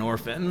I'm an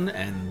orphan,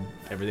 and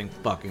everything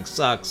fucking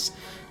sucks.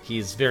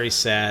 He's very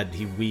sad.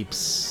 He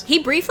weeps. He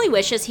briefly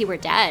wishes he were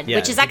dead, Yeah,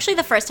 which is actually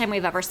the first time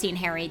we've ever seen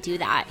Harry do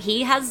that.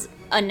 He has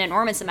an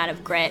enormous amount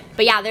of grit.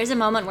 But yeah, there's a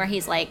moment where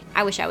he's like,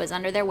 I wish I was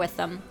under there with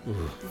them.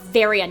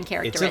 Very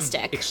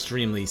uncharacteristic. It's an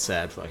extremely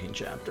sad fucking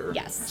chapter.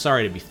 Yes.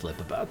 Sorry to be flip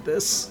about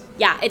this.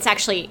 Yeah, it's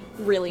actually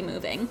really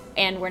moving.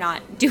 And we're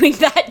not doing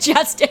that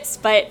justice,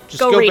 but Just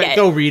go read it.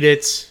 Go read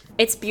it.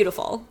 It's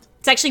beautiful.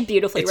 It's actually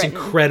beautifully It's written.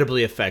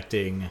 incredibly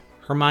affecting.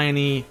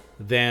 Hermione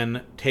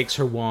then takes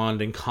her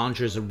wand and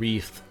conjures a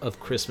wreath of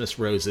Christmas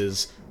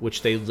roses,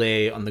 which they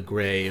lay on the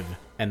grave,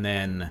 and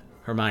then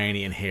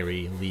Hermione and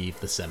Harry leave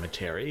the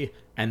cemetery.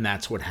 And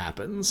that's what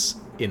happens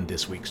in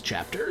this week's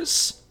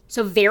chapters.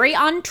 So very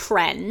on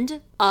trend.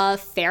 A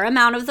fair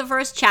amount of the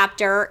first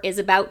chapter is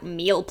about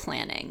meal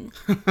planning,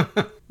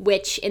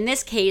 which in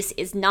this case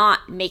is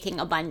not making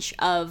a bunch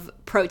of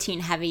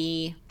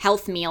protein-heavy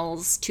health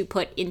meals to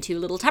put into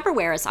little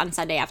Tupperwares on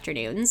Sunday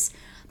afternoons,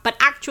 but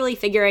actually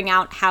figuring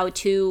out how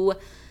to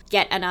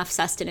get enough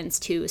sustenance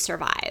to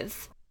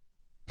survive.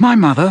 My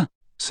mother,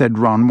 said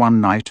Ron one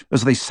night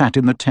as they sat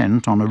in the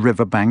tent on a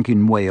riverbank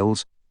in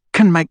Wales,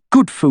 can make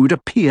good food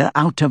appear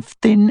out of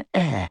thin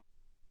air.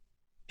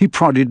 He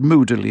prodded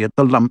moodily at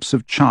the lumps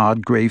of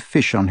charred grey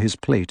fish on his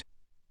plate.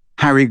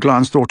 Harry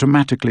glanced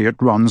automatically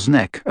at Ron's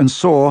neck and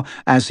saw,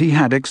 as he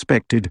had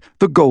expected,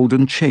 the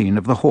golden chain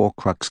of the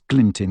Horcrux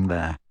glinting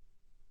there.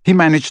 He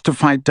managed to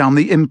fight down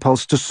the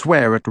impulse to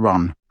swear at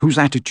Ron, whose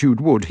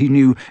attitude would, he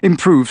knew,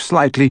 improve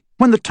slightly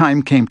when the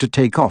time came to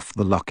take off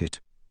the locket.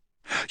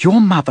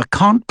 "Your mother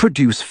can't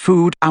produce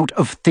food out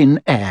of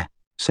thin air,"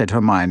 said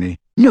Hermione.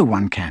 "No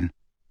one can.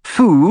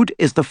 Food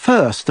is the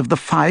first of the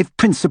 5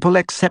 principal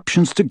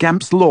exceptions to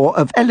Gamp's law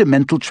of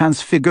elemental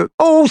transfigure—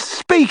 "Oh,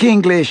 speak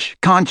English,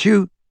 can't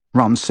you?"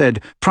 Ron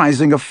said,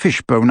 prizing a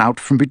fishbone out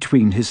from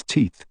between his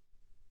teeth.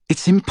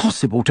 "It's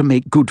impossible to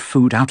make good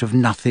food out of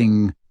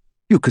nothing.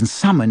 You can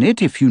summon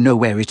it if you know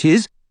where it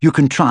is. You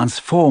can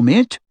transform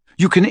it.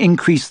 You can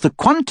increase the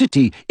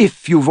quantity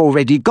if you've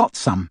already got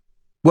some."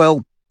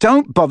 "Well,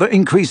 don't bother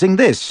increasing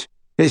this.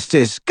 It's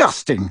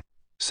disgusting,"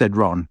 said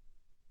Ron.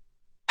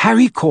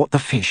 "Harry caught the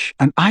fish,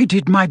 and I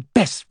did my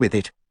best with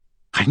it.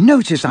 I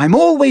notice I'm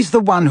always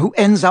the one who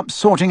ends up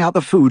sorting out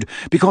the food,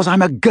 because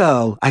I'm a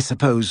girl, I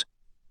suppose."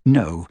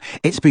 "No,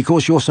 it's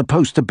because you're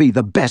supposed to be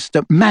the best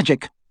at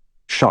magic,"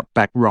 shot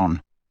back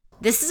Ron.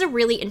 This is a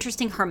really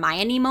interesting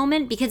Hermione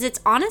moment because it's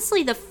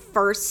honestly the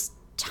first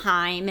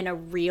time in a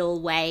real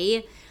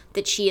way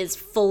that she is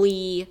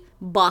fully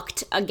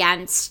bucked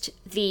against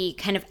the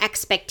kind of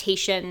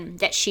expectation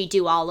that she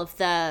do all of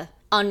the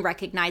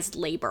unrecognized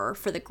labor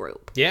for the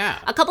group. Yeah.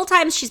 A couple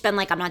times she's been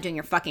like, I'm not doing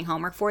your fucking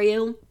homework for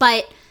you.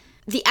 But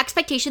the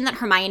expectation that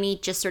Hermione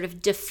just sort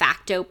of de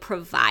facto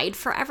provide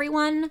for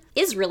everyone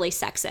is really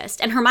sexist.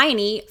 And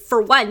Hermione,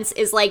 for once,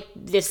 is like,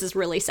 this is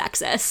really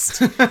sexist,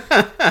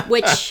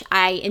 which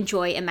I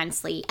enjoy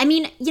immensely. I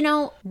mean, you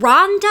know,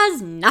 Ron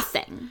does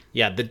nothing.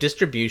 Yeah, the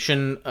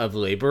distribution of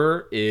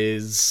labor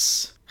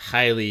is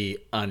highly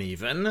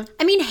uneven.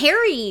 I mean,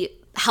 Harry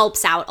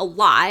helps out a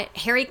lot.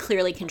 Harry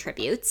clearly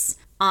contributes.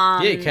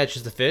 Yeah, he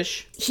catches the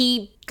fish.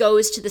 He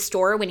goes to the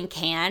store when he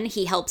can.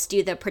 He helps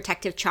do the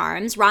protective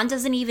charms. Ron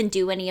doesn't even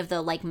do any of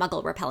the, like,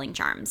 muggle repelling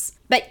charms.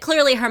 But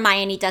clearly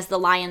Hermione does the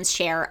lion's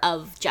share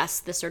of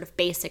just the sort of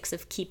basics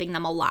of keeping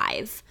them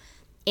alive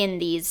in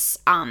these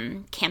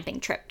camping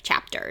trip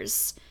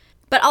chapters.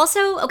 But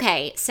also,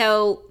 okay,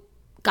 so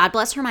God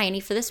bless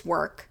Hermione for this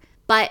work,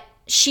 but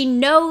she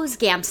knows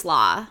Gamp's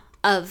law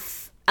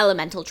of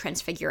elemental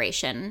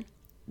transfiguration.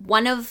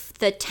 One of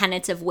the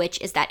tenets of which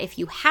is that if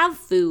you have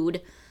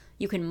food,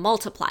 you can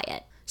multiply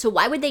it. So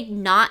why would they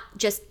not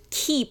just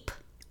keep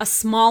a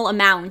small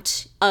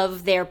amount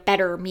of their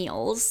better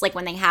meals, like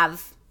when they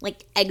have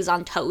like eggs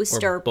on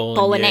toast or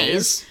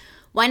bolognese?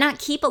 Why not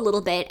keep a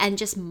little bit and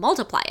just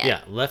multiply it?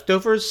 Yeah,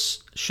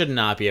 leftovers should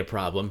not be a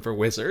problem for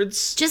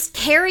wizards. Just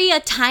carry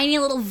a tiny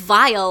little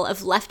vial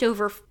of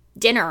leftover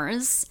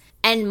dinners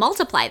and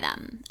multiply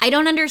them. I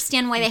don't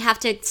understand why they have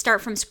to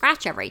start from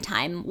scratch every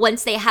time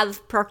once they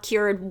have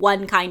procured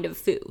one kind of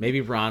food.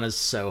 Maybe Ron is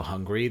so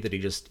hungry that he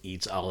just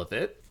eats all of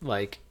it.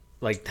 Like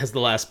has the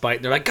last bite.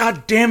 And they're like,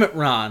 God damn it,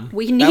 Ron.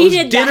 We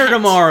needed dinner that.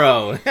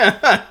 tomorrow.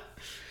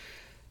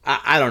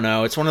 I don't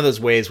know. It's one of those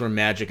ways where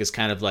magic is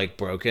kind of like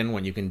broken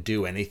when you can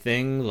do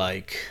anything.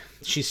 Like,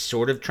 she's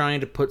sort of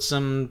trying to put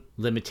some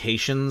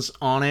limitations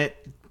on it,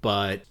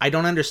 but I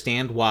don't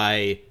understand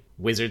why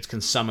wizards can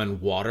summon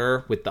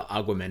water with the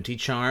Aguamenti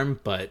charm,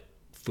 but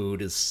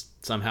food is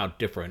somehow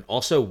different.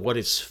 Also, what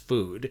is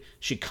food?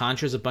 She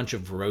conjures a bunch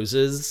of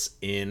roses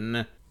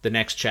in the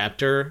next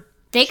chapter.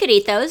 They could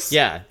eat those.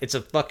 Yeah, it's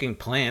a fucking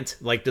plant.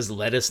 Like, does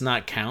lettuce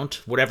not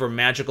count? Whatever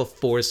magical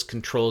force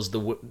controls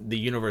the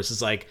universe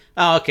is like,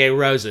 oh, okay,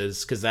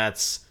 roses, because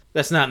that's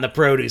not in the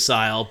produce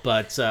aisle,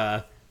 but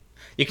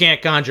you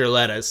can't conjure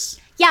lettuce.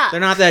 Yeah.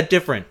 They're not that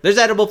different. There's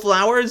edible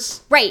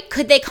flowers. Right.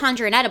 Could they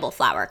conjure an edible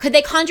flower? Could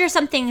they conjure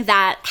something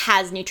that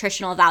has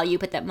nutritional value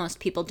but that most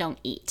people don't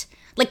eat?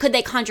 Like, could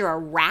they conjure a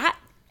rat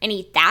and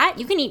eat that?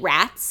 You can eat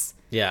rats.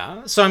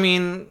 Yeah. So, I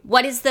mean...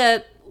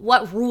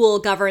 What rule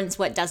governs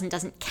what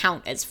doesn't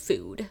count as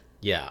food?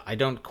 Yeah, I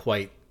don't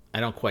quite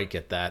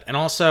get that. And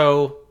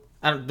also,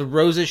 the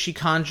roses she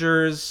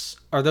conjures,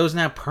 are those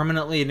now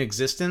permanently in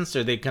existence,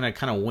 or are they gonna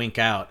kind of wink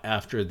out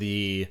after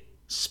the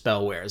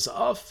spell wears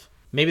off?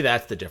 Maybe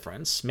that's the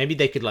difference. Maybe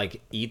they could,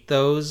 like, eat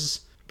those,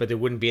 but there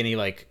wouldn't be any,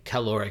 like,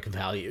 caloric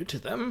value to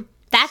them.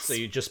 So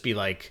you'd just be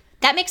like...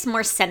 That makes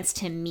more sense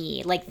to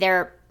me. Like,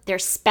 they're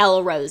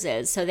spell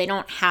roses, so they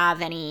don't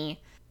have any...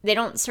 They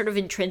don't sort of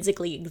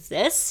intrinsically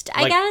exist,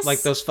 I guess.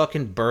 Like those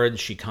fucking birds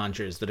she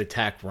conjures that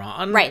attack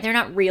Ron. Right, they're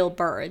not real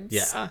birds.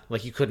 Yeah,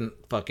 like you couldn't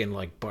fucking,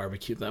 like,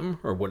 barbecue them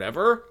or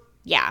whatever.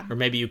 Yeah. Or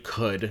maybe you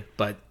could,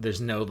 but there's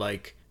no,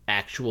 like,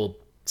 actual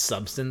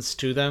substance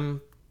to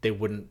them. They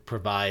wouldn't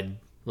provide,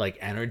 like,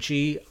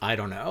 energy. I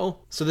don't know.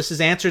 So this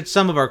has answered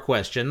some of our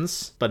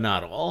questions, but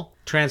not all.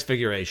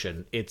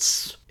 Transfiguration.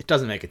 It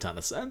doesn't make a ton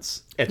of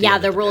sense. Yeah,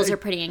 the rules are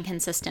pretty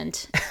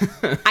inconsistent.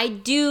 I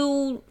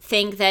do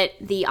think that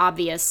the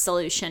obvious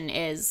solution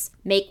is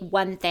make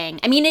one thing.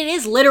 I mean, it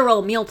is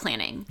literal meal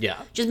planning.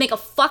 Yeah. Just make a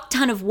fuck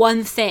ton of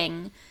one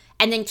thing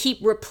and then keep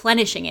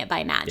replenishing it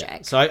by magic.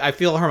 Yeah. So I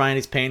feel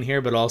Hermione's pain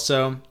here, but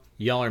also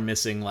y'all are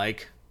missing,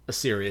 like, a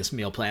serious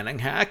meal planning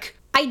hack.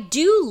 I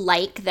do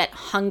like that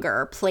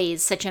hunger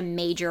plays such a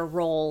major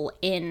role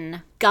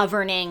in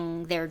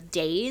governing their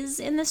days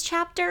in this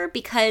chapter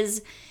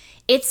because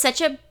it's such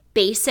a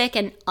basic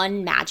and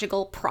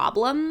unmagical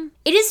problem.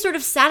 It is sort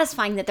of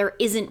satisfying that there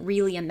isn't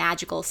really a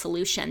magical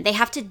solution. They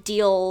have to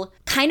deal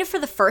kind of for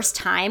the first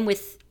time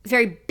with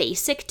very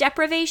basic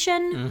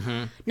deprivation.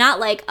 Mm-hmm. Not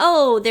like,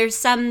 oh, there's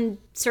some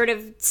sort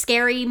of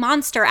scary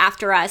monster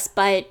after us,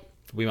 but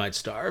we might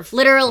starve.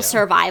 Literal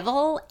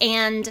survival.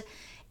 And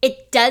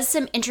it does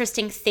some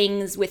interesting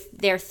things with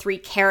their three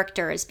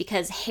characters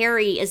because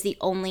Harry is the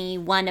only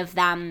one of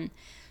them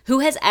who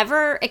has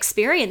ever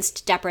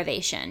experienced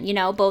deprivation. You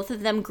know, both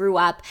of them grew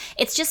up.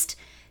 It's just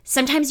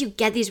sometimes you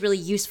get these really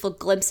useful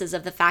glimpses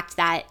of the fact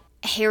that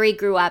Harry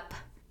grew up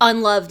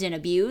unloved and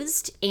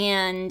abused,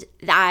 and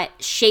that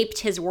shaped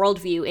his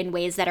worldview in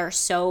ways that are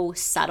so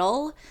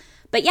subtle.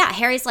 But yeah,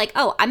 Harry's like,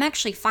 oh, I'm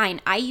actually fine.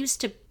 I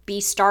used to be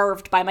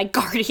starved by my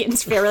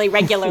guardians fairly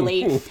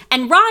regularly.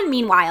 And Ron,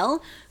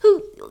 meanwhile,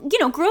 who, you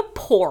know, grew up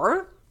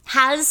poor,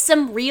 has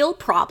some real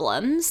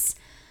problems,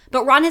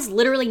 but Ron has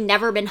literally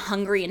never been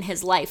hungry in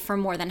his life for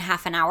more than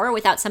half an hour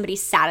without somebody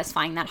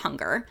satisfying that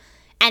hunger.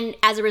 And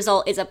as a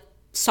result is a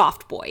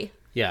soft boy.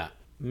 Yeah.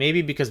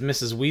 Maybe because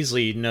Mrs.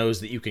 Weasley knows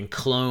that you can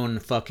clone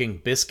fucking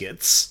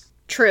biscuits.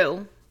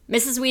 True.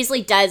 Mrs.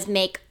 Weasley does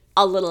make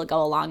a little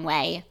go a long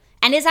way.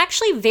 And is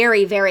actually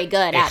very, very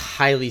good at...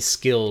 highly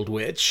skilled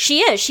witch.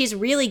 She is. She's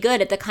really good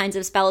at the kinds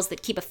of spells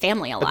that keep a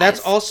family alive. But that's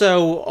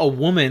also a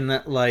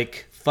woman,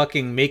 like,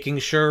 fucking making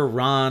sure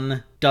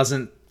Ron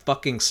doesn't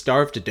fucking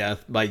starve to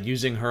death by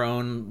using her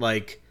own,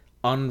 like,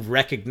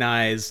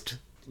 unrecognized...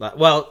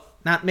 Well,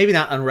 maybe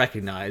not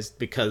unrecognized,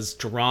 because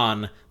to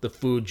Ron, the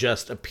food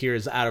just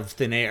appears out of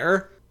thin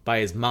air by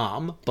his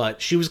mom.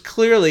 But she was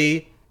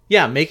clearly...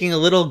 Yeah, making a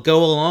little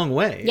go a long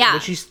way. Yeah.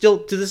 Which he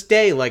still, to this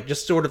day, like,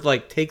 just sort of,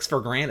 like, takes for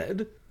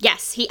granted.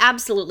 Yes, he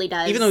absolutely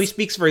does. Even though he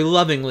speaks very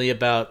lovingly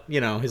about, you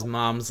know, his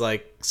mom's,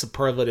 like,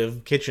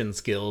 superlative kitchen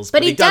skills.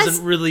 But he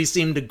doesn't really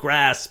seem to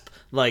grasp,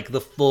 like, the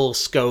full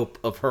scope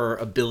of her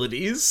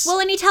abilities. Well,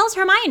 and he tells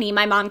Hermione,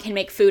 my mom can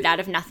make food out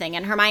of nothing.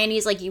 And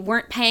Hermione's like, you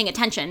weren't paying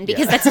attention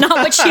because that's not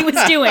what she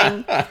was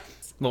doing.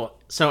 Well,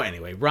 so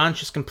anyway, Ron's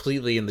just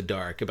completely in the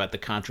dark about the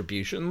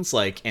contributions,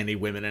 like, any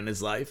women in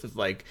his life have,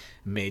 like,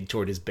 made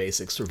toward his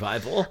basic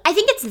survival. I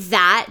think it's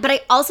that, but I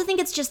also think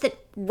it's just that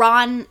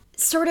Ron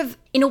sort of,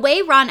 in a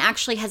way, Ron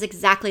actually has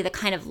exactly the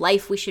kind of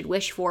life we should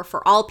wish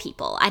for all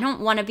people. I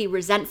don't want to be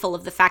resentful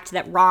of the fact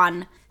that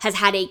Ron has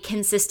had a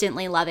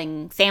consistently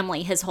loving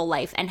family his whole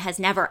life and has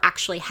never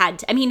actually had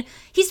to, I mean,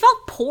 he's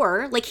felt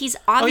poor. Like, he's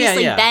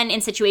obviously been in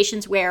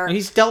situations where... And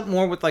he's dealt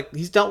more with, like,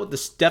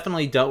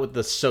 definitely dealt with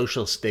the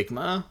social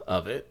stigma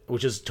of it,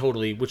 which is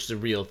a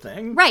real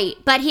thing. Right,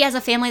 but he has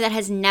a family that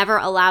has never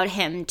allowed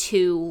him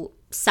to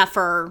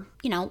suffer,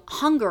 you know,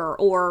 hunger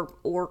or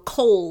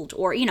cold,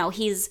 or, you know,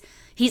 he's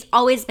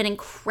always been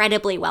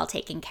incredibly well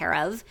taken care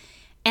of.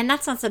 And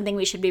that's not something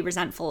we should be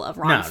resentful of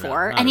Ron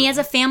for. And he has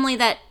a family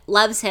that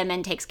loves him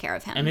and takes care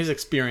of him. And his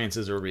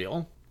experiences are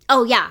real.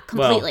 Oh, yeah,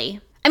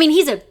 completely. I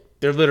mean,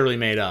 They're literally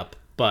made up,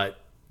 but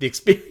the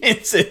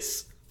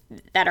experiences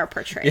that are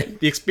portrayed.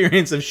 the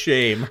experience of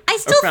shame I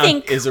still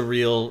think is a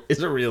real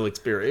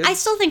experience. I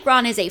still think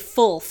Ron is a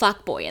full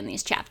fuckboy in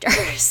these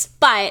chapters.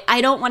 But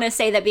I don't want to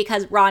say that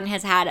because Ron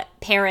has had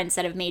parents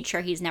that have made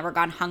sure he's never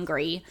gone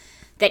hungry,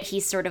 that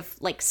he's sort of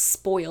like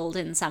spoiled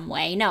in some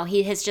way. No,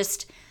 he has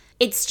just...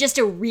 It's just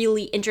a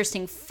really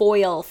interesting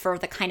foil for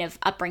the kind of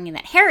upbringing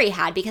that Harry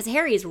had, because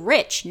Harry is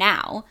rich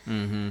now.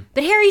 Mm-hmm.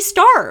 But Harry's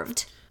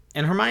starved.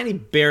 And Hermione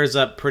bears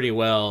up pretty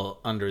well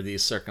under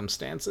these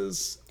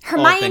circumstances.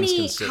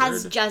 Hermione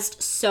has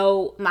just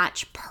so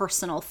much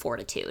personal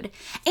fortitude.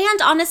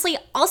 And honestly,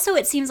 also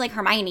it seems like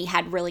Hermione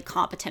had really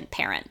competent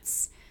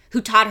parents who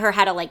taught her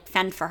how to, like,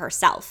 fend for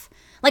herself.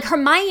 Like,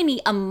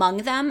 Hermione among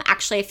them,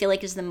 actually, I feel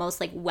like is the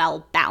most, like,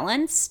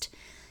 well-balanced,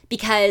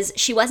 because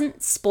she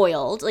wasn't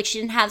spoiled. Like, she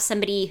didn't have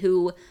somebody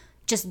who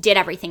just did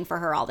everything for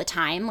her all the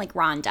time, like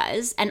Ron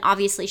does. And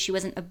obviously she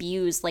wasn't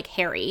abused like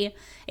Harry.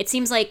 It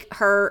seems like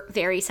her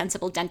very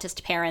sensible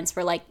dentist parents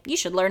were like, you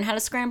should learn how to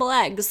scramble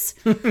eggs.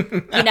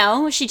 You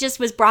know, she just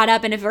was brought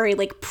up in a very,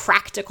 like,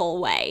 practical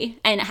way.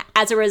 And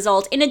as a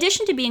result, in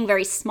addition to being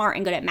very smart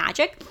and good at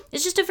magic,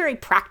 is just a very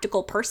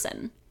practical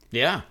person.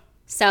 Yeah.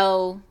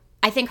 So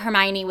I think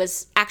Hermione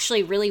was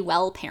actually really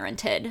well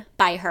parented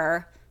by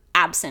her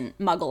absent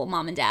Muggle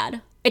mom and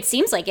dad. It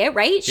seems like it,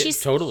 right? Yeah,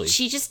 totally.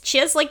 She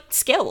has, like,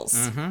 skills.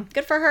 Mm-hmm.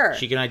 Good for her.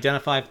 She can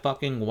identify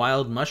fucking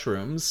wild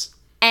mushrooms.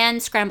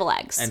 And scramble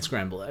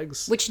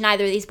eggs. Which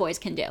neither of these boys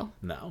can do.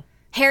 No.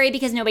 Harry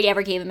because nobody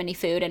ever gave him any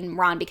food, and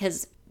Ron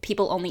because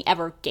people only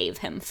ever gave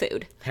him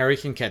food. Harry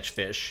can catch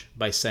fish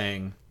by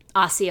saying,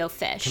 Osseo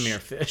fish. Come here,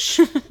 fish.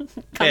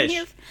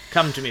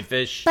 Come to me,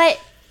 fish. But,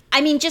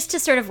 I mean, just to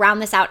sort of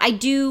round this out, I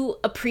do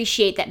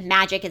appreciate that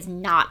magic is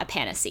not a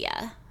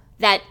panacea.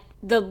 That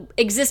the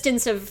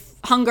existence of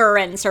hunger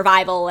and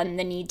survival and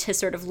the need to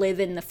sort of live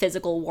in the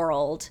physical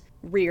world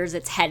rears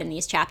its head in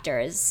these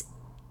chapters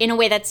in a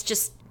way that's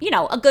just, you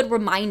know, a good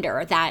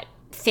reminder that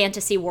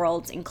fantasy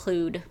worlds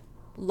include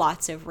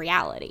lots of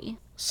reality.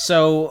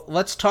 So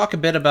let's talk a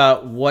bit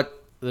about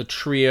what the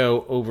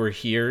trio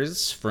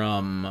overhears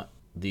from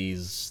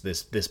this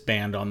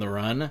band on the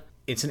run.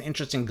 It's an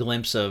interesting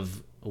glimpse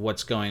of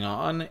what's going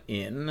on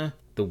in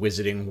the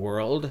wizarding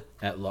world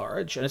at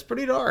large, and it's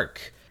pretty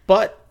dark.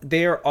 But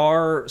there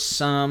are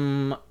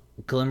some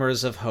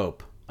glimmers of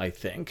hope, I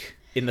think,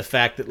 in the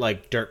fact that,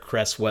 like, Dirk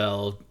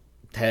Cresswell,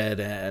 Ted,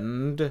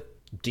 and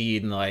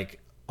Dean, like,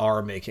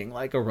 are making,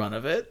 like, a run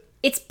of it.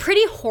 It's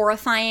pretty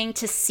horrifying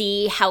to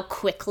see how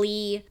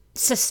quickly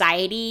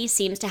society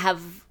seems to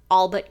have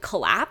all but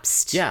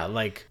collapsed. Yeah,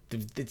 like,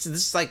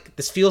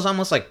 this feels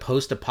almost like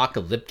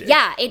post-apocalyptic.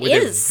 Yeah, it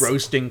is. They're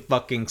roasting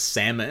fucking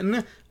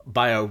salmon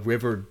by a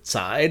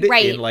riverside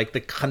in, like, the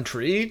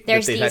country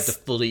that they had to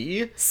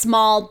flee.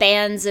 Small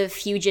bands of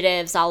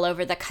fugitives all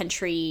over the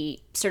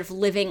country sort of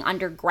living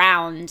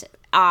underground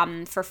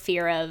for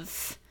fear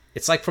of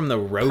it's like From the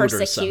Road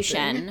persecution.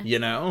 Or something, you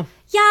know?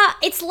 Yeah,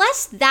 it's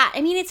less that.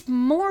 I mean, it's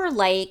more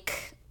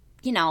like,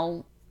 you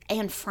know,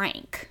 Anne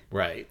Frank.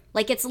 Right.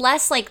 Like, it's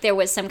less like there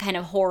was some kind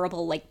of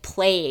horrible, like,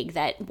 plague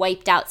that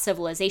wiped out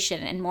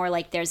civilization, and more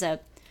like there's a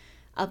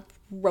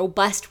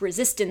robust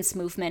resistance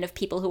movement of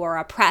people who are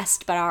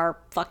oppressed but are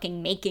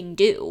fucking making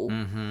do.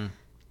 Mm-hmm.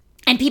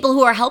 And people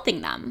who are helping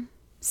them.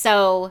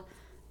 So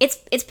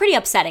it's pretty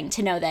upsetting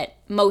to know that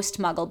most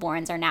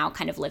Muggle-borns are now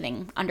kind of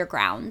living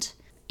underground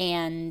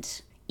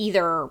and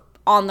either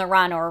on the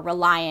run or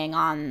relying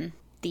on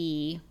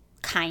the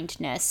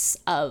kindness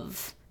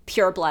of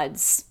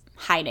purebloods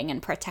hiding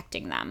and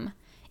protecting them,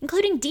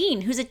 including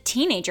Dean, who's a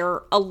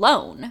teenager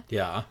alone.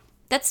 Yeah.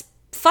 That's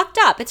fucked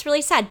up. It's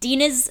really sad.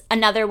 Dean is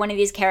another one of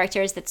these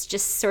characters that's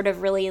just sort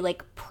of really,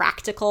 like,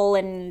 practical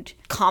and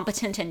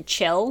competent and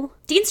chill.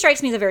 Dean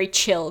strikes me as a very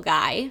chill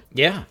guy.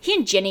 Yeah. He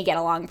and Ginny get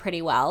along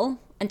pretty well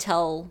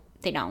until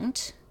they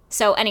don't.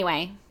 So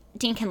anyway,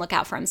 Dean can look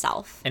out for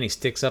himself. And he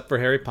sticks up for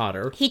Harry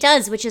Potter. He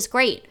does, which is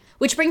great.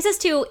 Which brings us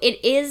to,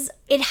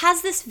 it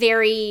has this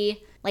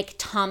very, like,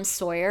 Tom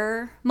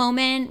Sawyer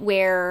moment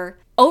where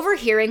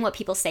overhearing what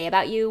people say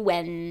about you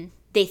when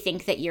they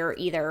think that you're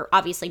either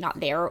obviously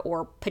not there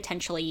or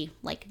potentially,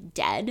 like,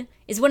 dead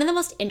is one of the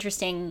most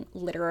interesting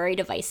literary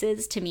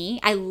devices to me.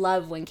 I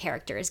love when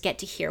characters get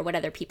to hear what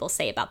other people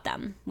say about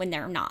them when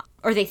they're not,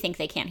 or they think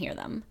they can't hear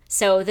them.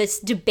 So this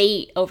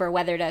debate over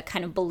whether to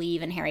kind of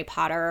believe in Harry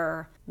Potter,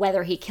 or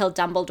whether he killed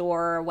Dumbledore,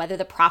 or whether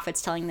the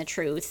prophet's telling the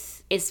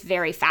truth is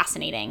very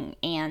fascinating.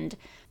 And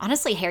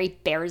honestly, Harry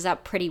bears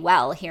up pretty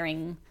well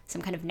hearing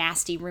some kind of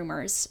nasty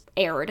rumors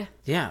aired.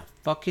 Yeah,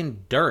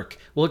 fucking Dirk.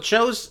 Well, it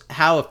shows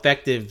how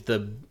effective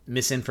the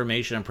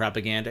misinformation and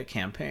propaganda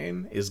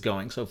campaign is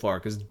going so far,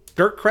 because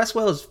Dirk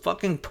Cresswell is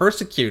fucking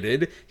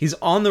persecuted. He's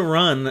on the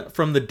run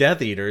from the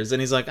Death Eaters, and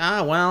he's like,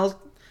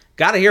 well,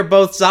 gotta hear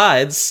both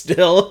sides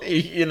still,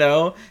 you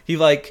know? He,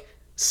 like,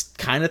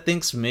 kind of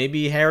thinks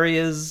maybe Harry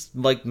killed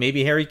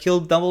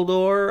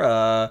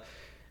Dumbledore.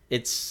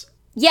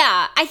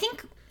 Yeah, I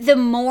think the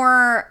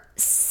more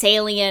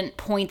salient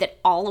point that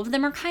all of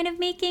them are kind of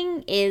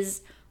making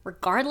is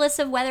regardless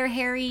of whether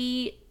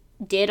Harry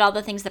did all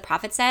the things the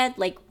prophet said,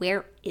 like,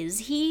 where is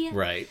he?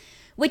 Right.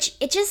 Which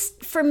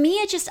for me,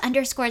 it just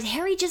underscores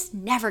Harry just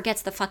never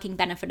gets the fucking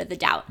benefit of the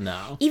doubt.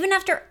 No. Even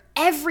after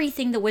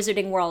everything the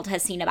wizarding world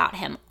has seen about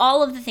him,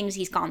 all of the things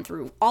he's gone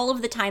through, all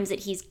of the times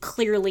that he's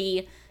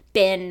clearly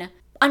been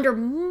under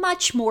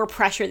much more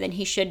pressure than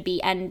he should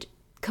be and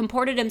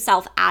comported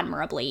himself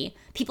admirably,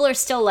 people are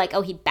still like,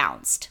 oh, he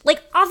bounced.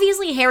 Like,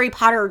 obviously Harry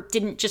Potter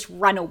didn't just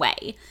run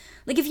away.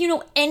 Like, if you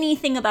know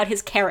anything about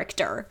his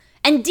character.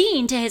 And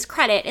Dean, to his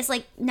credit, is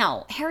like,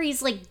 no,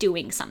 Harry's, like,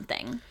 doing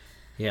something.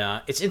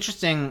 Yeah, it's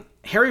interesting.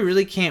 Harry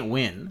really can't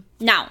win.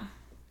 No.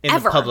 In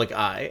the public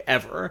eye,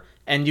 ever.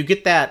 And you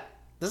get that.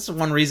 This is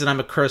one reason I'm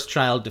a cursed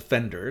child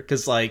defender.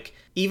 Because, like,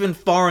 even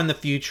far in the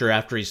future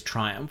after he's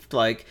triumphed,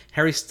 like,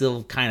 Harry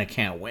still kind of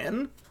can't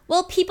win.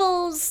 Well,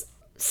 people's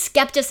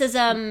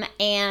skepticism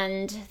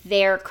and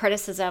their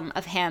criticism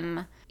of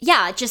him,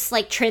 yeah, just,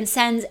 like,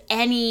 transcends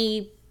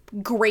any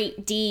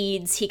great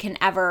deeds he can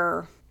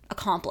ever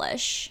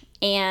accomplish.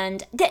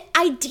 And the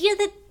idea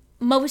that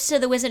most of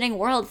the wizarding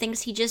world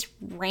thinks he just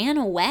ran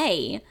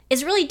away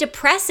is really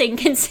depressing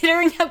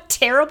considering how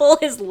terrible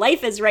his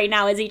life is right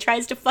now as he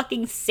tries to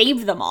fucking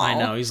save them all. I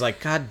know. He's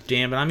like, God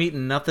damn it, I'm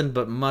eating nothing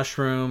but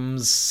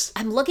mushrooms.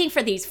 I'm looking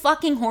for these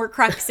fucking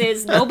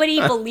Horcruxes. Nobody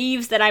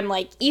believes that I'm,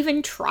 like,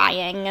 even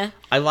trying.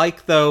 I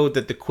like, though,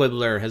 that the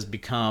Quibbler has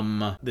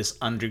become this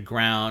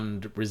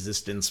underground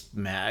resistance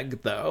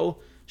mag, though.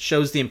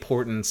 Shows the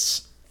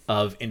importance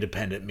of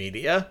independent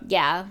media.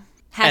 Yeah.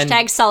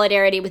 Hashtag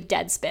solidarity with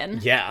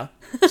Deadspin. Yeah,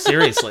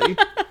 seriously.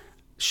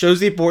 Shows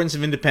the importance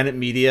of independent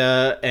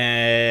media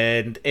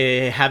and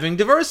having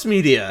diverse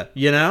media,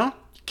 you know?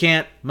 You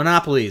can't...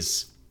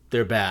 Monopolies,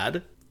 they're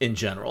bad in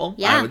general,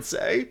 yeah. I would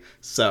say.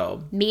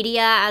 So...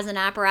 Media as an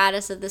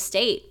apparatus of the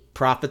state.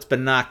 Profit's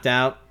been knocked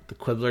out. The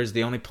Quibbler's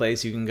the only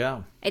place you can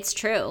go. It's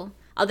true.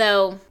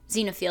 Although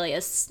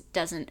Xenophilius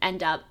doesn't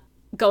end up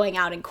going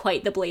out in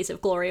quite the blaze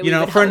of glory. You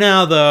know, for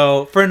now,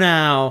 though,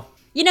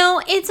 You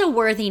know, it's a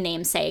worthy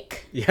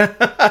namesake.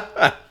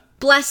 Yeah.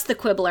 Bless the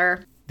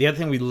Quibbler. The other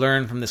thing we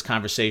learn from this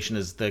conversation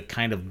is the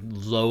kind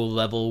of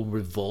low-level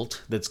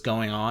revolt that's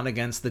going on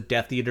against the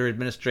Death Eater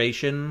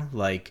administration,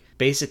 like,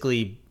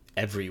 basically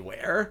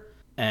everywhere.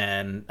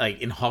 And, like,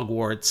 in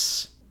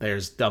Hogwarts,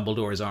 there's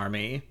Dumbledore's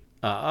army,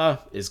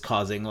 is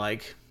causing,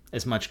 like,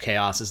 as much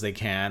chaos as they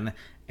can.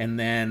 And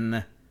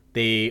then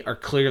they're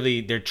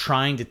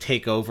trying to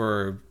take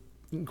over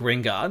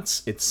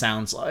Gringotts, it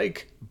sounds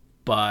like,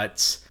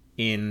 but...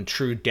 in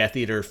true Death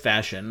Eater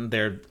fashion,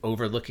 they're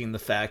overlooking the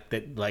fact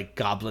that, like,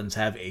 goblins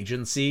have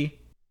agency.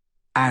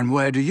 And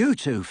where do you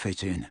two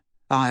fit in?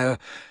 I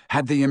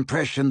had the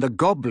impression the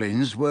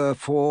goblins were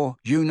for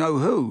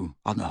you-know-who,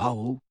 on the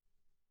whole.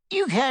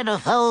 You had a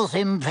false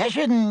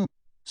impression,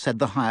 said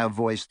the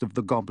higher-voiced of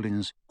the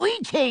goblins. We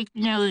take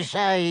no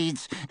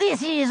sides.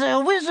 This is a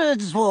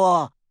wizard's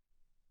war.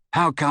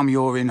 How come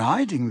you're in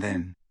hiding,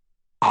 then?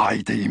 I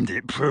deemed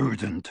it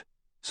prudent,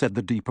 said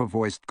the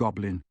deeper-voiced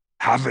goblin.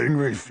 Having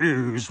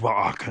refused what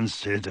I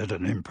considered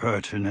an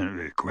impertinent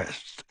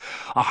request,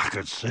 I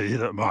could see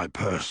that my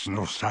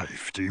personal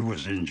safety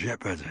was in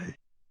jeopardy.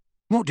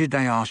 What did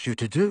they ask you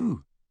to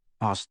do?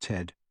 Asked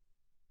Ted.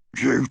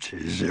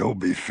 Duties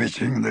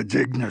ill-befitting the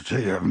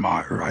dignity of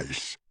my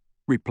race,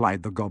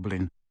 replied the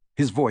goblin,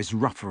 his voice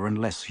rougher and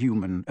less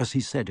human as he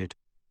said it.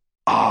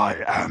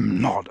 I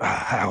am not a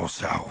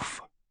house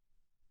elf.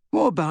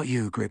 What about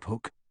you,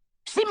 Griphook?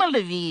 Similar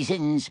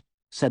reasons,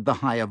 said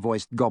the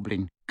higher-voiced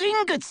goblin.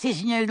 Gringotts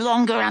is no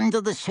longer under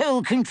the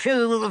sole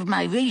control of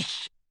my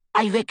race.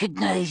 I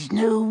recognize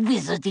no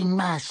wizarding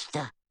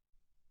master.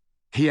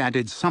 He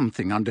added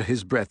something under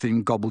his breath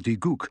in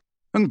gobbledygook,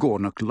 and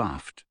Gornuk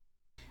laughed.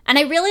 And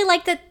I really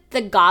like that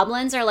the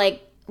goblins are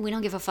like, we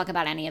don't give a fuck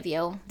about any of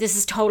you. This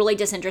is totally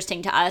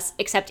disinteresting to us,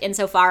 except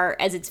insofar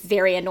as it's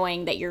very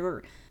annoying that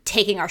you're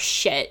taking our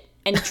shit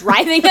and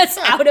driving us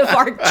out of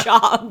our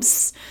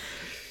jobs.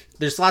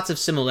 There's lots of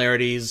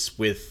similarities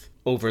with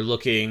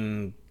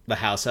overlooking the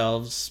house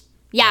elves.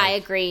 Yeah, I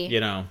agree. You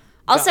know.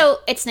 Also,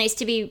 it's nice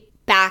to be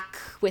back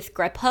with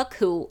Griphook,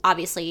 who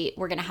obviously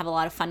we're going to have a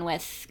lot of fun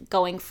with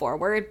going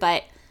forward,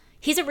 but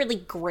he's a really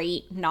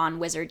great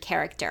non-wizard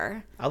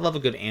character. I love a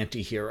good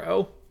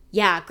anti-hero.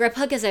 Yeah,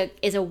 Griphook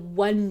is a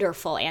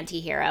wonderful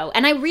anti-hero,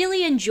 and I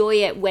really enjoy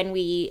it when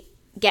we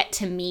get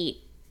to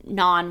meet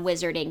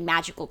non-wizarding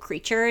magical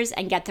creatures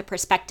and get the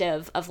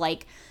perspective of,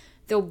 like,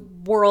 the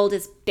world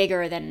is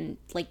bigger than,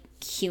 like,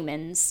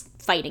 humans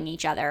fighting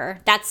each other.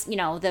 That's, you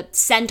know, the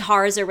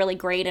centaurs are really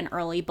great in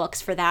early books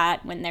for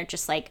that, when they're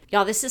just like,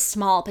 y'all, this is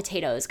small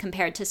potatoes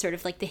compared to sort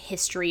of like the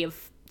history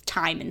of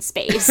time and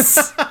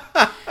space.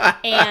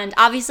 And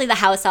obviously the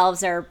house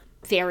elves are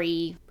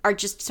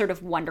just sort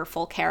of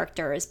wonderful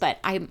characters, but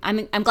I'm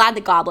glad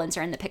the goblins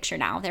are in the picture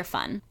now. They're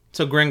fun.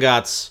 So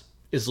Gringotts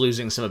is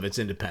losing some of its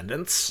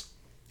independence.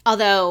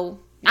 Although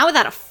not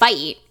without a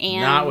fight.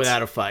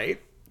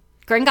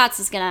 Gringotts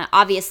is going to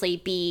obviously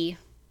be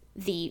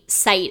the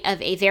site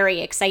of a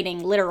very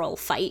exciting literal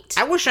fight.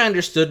 I wish I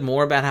understood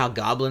more about how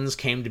goblins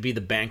came to be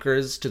the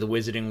bankers to the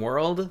wizarding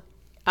world.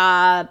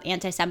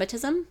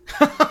 Anti-Semitism.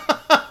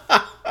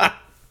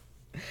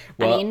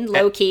 Well, I mean,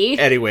 low-key.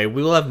 Anyway,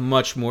 we will have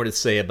much more to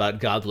say about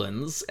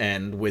goblins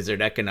and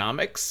wizard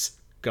economics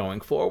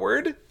going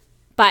forward.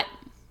 But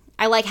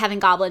I like having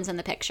goblins in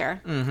the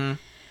picture. Mm-hmm.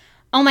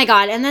 Oh my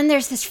god, and then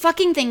there's this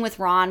fucking thing with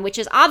Ron, which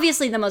is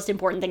obviously the most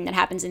important thing that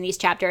happens in these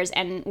chapters,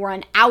 and we're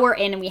an hour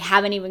in and we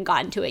haven't even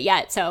gotten to it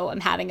yet, so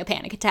I'm having a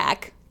panic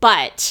attack.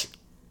 But,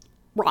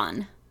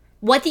 Ron.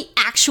 What the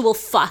actual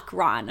fuck,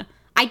 Ron?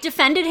 I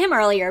defended him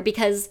earlier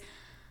because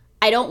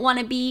I don't want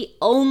to be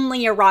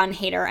only a Ron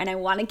hater, and I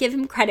want to give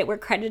him credit where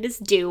credit is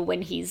due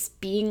when he's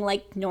being,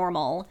 like,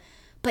 normal.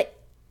 But,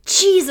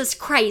 Jesus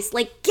Christ,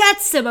 like, get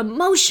some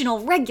emotional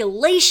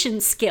regulation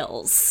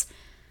skills.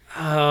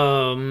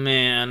 Oh,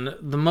 man.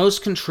 The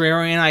most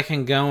contrarian I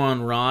can go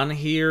on Ron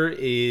here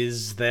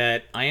is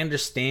that I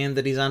understand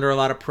that he's under a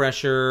lot of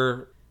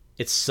pressure.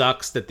 It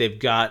sucks that they've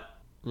got,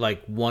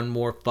 like, one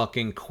more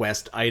fucking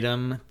quest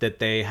item that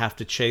they have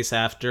to chase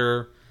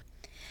after.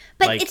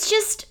 But like, it's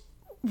just,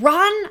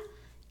 Ron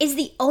is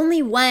the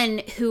only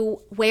one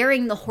who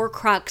wearing the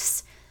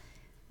Horcrux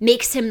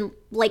makes him,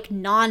 like,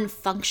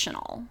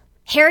 non-functional.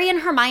 Harry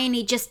and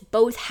Hermione just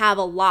both have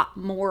a lot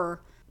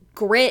more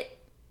grit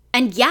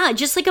and, yeah,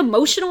 just, like,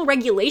 emotional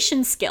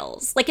regulation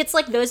skills. Like, it's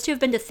like those two have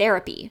been to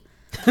therapy.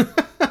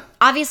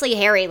 Obviously,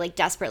 Harry, like,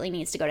 desperately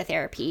needs to go to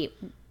therapy.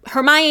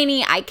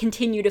 Hermione, I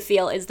continue to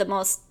feel, is the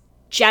most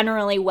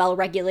generally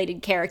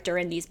well-regulated character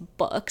in these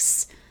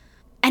books.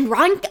 And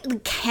Ron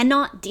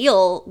cannot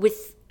deal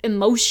with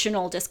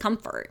emotional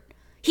discomfort.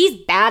 He's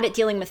bad at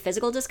dealing with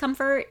physical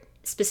discomfort,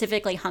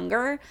 specifically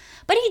hunger.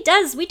 But he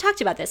does, we talked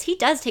about this, he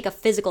does take a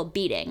physical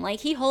beating. Like,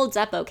 he holds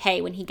up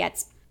okay when he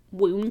gets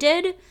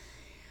wounded.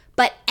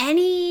 But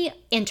any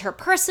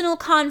interpersonal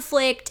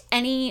conflict,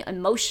 any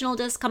emotional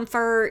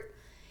discomfort,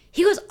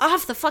 he goes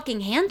off the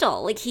fucking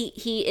handle. Like,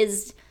 he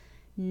is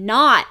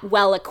not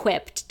well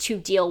equipped to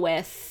deal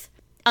with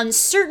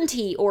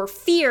uncertainty or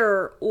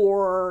fear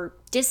or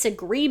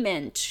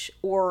disagreement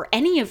or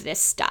any of this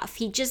stuff.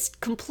 He just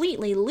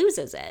completely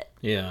loses it.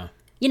 Yeah.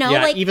 You know,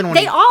 Yeah, like, even when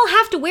they all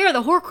have to wear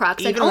the Horcrux,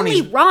 and even when only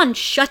he's- Ron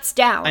shuts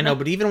down. I know,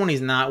 but even when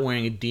he's not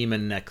wearing a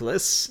demon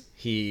necklace,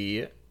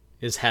 he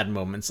has had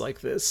moments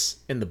like this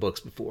in the books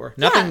before.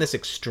 Nothing this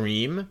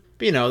extreme,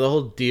 but, you know, the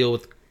whole deal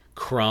with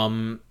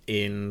Crumb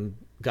in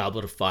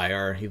Goblet of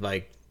Fire, he,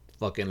 like,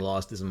 fucking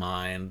lost his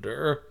mind,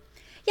 or...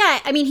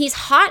 Yeah, I mean, he's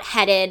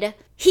hot-headed.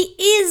 He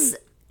is,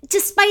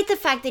 despite the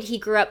fact that he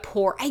grew up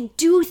poor, I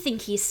do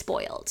think he's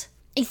spoiled.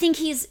 I think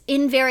he's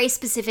in very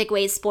specific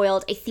ways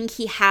spoiled. I think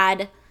he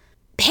had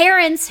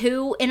parents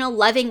who, in a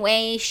loving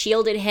way,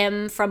 shielded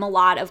him from a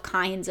lot of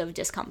kinds of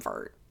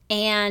discomfort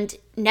and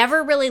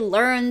never really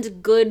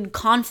learned good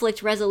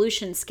conflict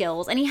resolution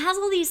skills. And he has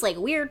all these, like,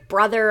 weird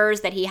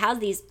brothers that he has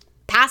these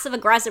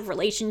passive-aggressive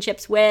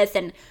relationships with,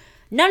 and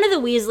none of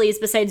the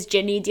Weasleys, besides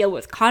Ginny, deal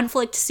with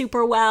conflict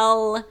super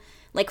well.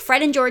 Like,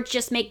 Fred and George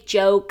just make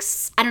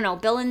jokes. I don't know,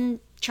 Bill and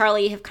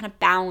Charlie have kind of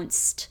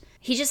bounced.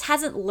 He just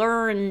hasn't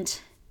learned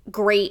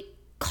great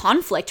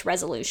conflict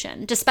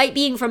resolution, despite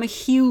being from a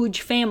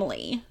huge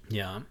family.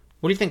 Yeah.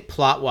 What do you think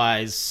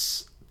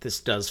plot-wise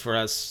this does for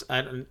us?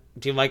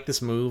 Do you like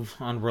this move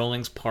on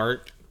Rowling's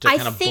part to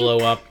kind of blow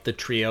up the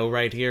trio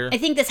right here? I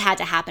think this had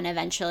to happen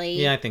eventually.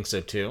 Yeah, I think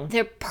so too.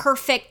 The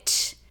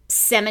perfect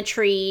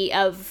symmetry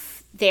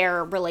of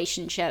their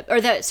relationship, or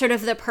the sort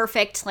of the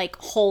perfect, like,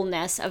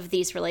 wholeness of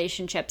these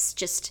relationships,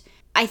 just,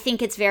 I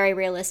think it's very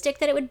realistic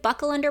that it would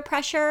buckle under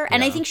pressure.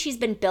 And I think she's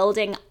been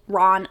building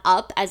Ron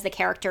up as the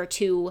character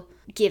to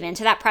give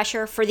into that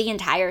pressure for the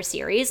entire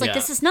series. Like,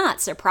 this is not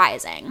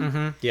surprising.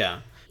 Mm-hmm. Yeah.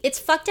 It's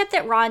fucked up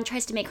that Ron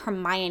tries to make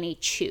Hermione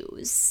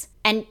choose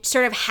and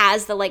sort of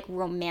has the, like,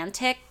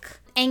 romantic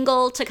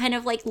angle to kind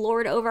of, like,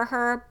 lord over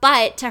her.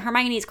 But to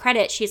Hermione's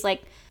credit, she's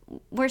like,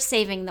 we're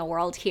saving the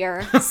world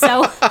here,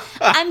 so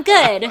I'm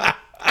good.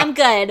 I'm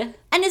good.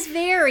 And is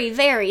very,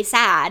 very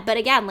sad, but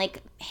again,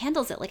 like,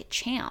 handles it like a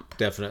champ.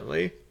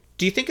 Definitely.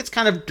 Do you think it's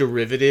kind of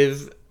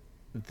derivative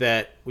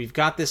that we've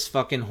got this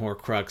fucking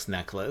Horcrux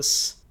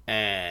necklace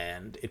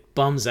and it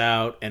bums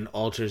out and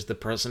alters the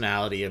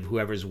personality of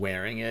whoever's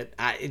wearing it?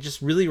 It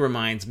just really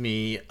reminds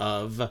me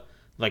of,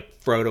 like,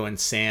 Frodo and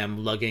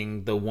Sam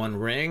lugging the One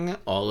Ring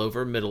all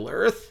over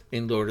Middle-earth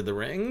in Lord of the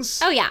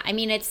Rings. Oh yeah, I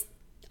mean, it's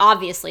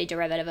obviously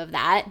derivative of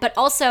that, but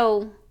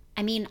also,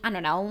 I mean, I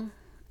don't know,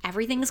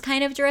 everything's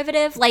kind of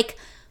derivative. Like,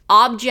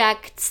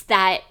 objects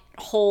that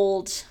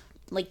hold,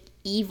 like,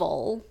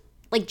 evil.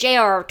 Like,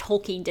 J.R.R.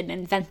 Tolkien didn't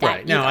invent that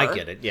Right, no, either. I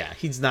get it, yeah.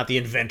 He's not the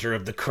inventor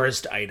of the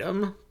cursed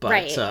item, but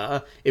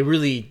Right.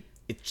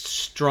 It's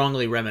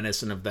strongly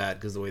reminiscent of that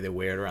because the way they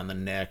wear it around the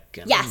neck.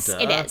 And, Yes,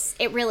 it is.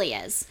 It really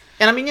is.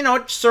 And I mean, you know,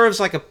 it serves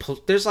like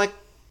there's like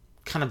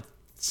kind of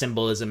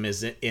symbolism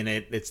in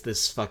it. It's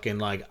this fucking,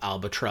 like,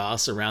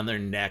 albatross around their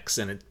necks,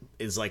 and it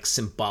is, like,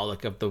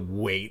 symbolic of the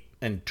weight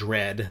and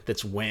dread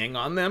that's weighing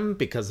on them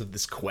because of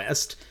this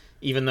quest.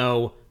 Even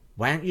though,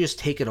 why don't you just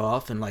take it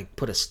off and, like,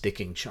 put a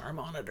sticking charm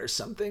on it or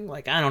something?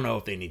 Like, I don't know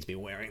if they need to be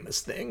wearing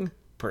this thing,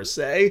 per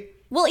se.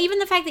 Well, even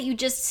the fact that you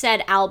just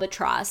said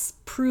albatross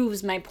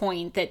proves my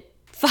point that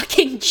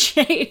fucking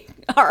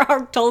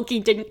J.R.R.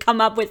 Tolkien didn't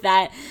come up with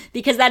that,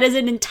 because that is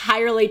an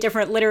entirely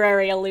different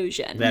literary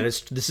illusion.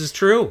 This is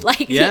true.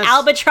 Like, yes. the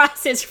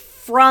albatross is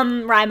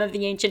from Rime of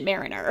the Ancient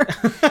Mariner.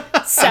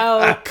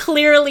 So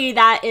clearly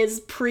that is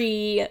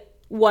pre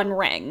One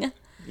Ring.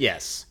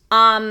 Yes.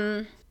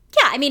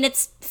 Yeah, I mean,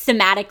 it's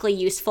thematically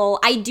useful.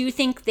 I do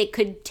think they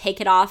could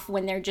take it off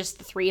when they're just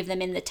the three of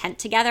them in the tent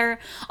together.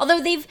 Although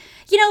they've,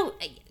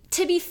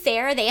 to be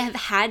fair, they have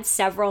had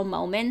several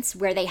moments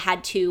where they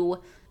had to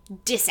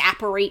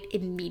disapparate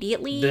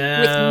immediately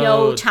with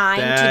no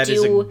time to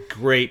do a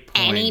great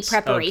point. any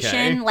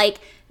preparation. Okay. Like,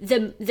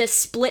 the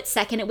split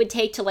second it would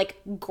take to, like,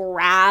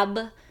 grab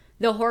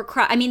the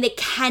Horcrux. I mean, they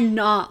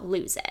cannot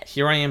lose it.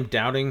 Here I am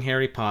doubting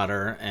Harry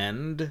Potter,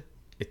 and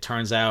it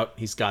turns out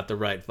he's got the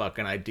right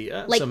fucking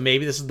idea. Like, so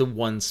maybe this is the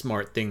one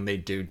smart thing they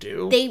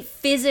do. They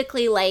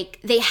physically, like,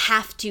 they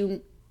have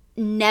to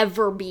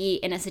never be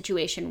in a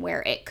situation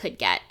where it could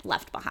get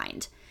left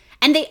behind.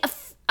 And they,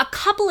 a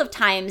couple of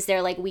times,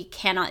 they're like, we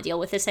cannot deal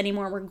with this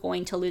anymore. We're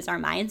going to lose our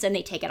minds. And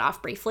they take it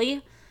off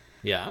briefly.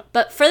 Yeah.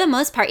 But for the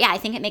most part, yeah, I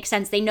think it makes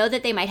sense. They know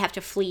that they might have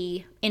to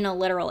flee in a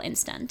literal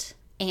instant.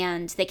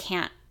 And they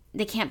can't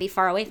be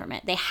far away from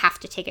it. They have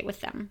to take it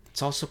with them.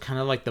 It's also kind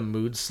of like the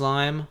mood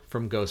slime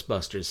from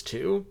Ghostbusters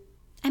 2.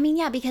 I mean,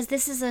 yeah, because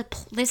this is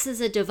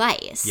a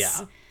device.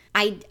 Yeah.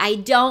 I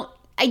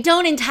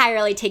don't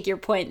entirely take your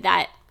point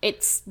that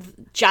it's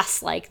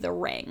just like the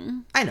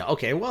Ring. I know.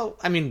 Okay. Well,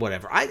 I mean,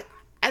 whatever. I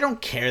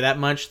don't care that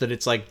much that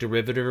it's like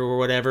derivative or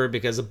whatever,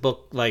 because a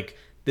book like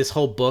this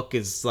whole book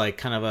is like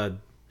kind of a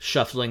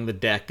shuffling the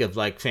deck of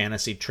like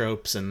fantasy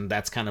tropes, and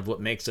that's kind of what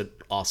makes it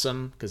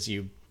awesome, because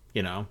you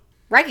know.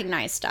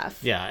 Recognize stuff.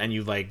 Yeah, and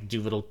you like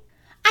do little.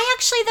 I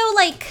actually, though,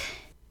 like,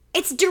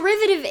 it's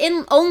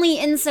derivative only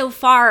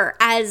insofar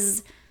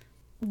as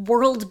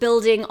world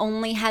building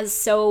only has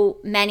so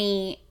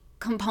many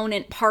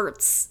component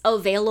parts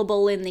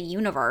available in the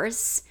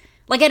universe.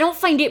 Like, I don't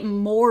find it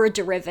more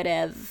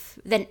derivative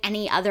than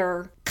any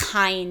other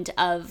kind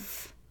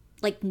of,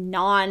 like,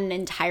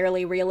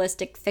 non-entirely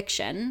realistic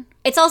fiction.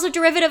 It's also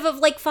derivative of,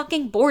 like,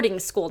 fucking boarding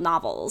school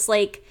novels.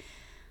 Like,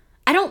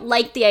 I don't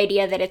like the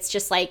idea that it's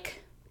just,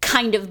 like,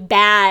 kind of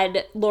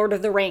bad Lord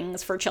of the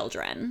Rings for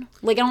children.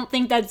 Like, I don't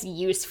think that's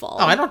useful.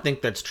 Oh, I don't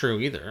think that's true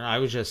either. I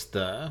was just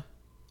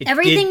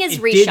Everything is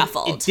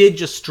reshuffled. It did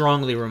just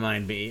strongly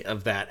remind me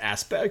of that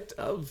aspect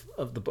of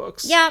the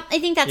books. Yeah, I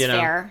think that's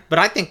fair. But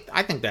I think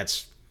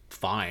that's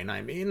fine.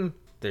 I mean,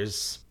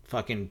 there's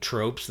fucking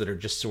tropes that are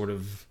just sort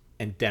of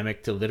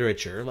endemic to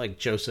literature, like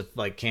Joseph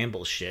like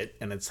Campbell shit,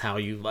 and it's how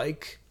you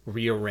like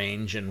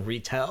rearrange and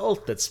retell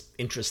that's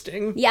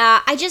interesting. Yeah,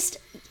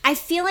 I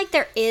feel like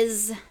there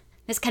is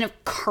this kind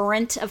of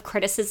current of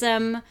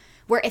criticism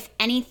where if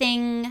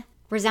anything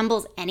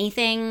resembles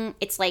anything,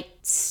 it's like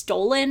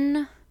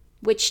stolen,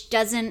 which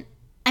doesn't...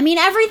 I mean,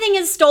 everything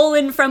is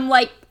stolen from,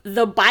 like,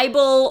 the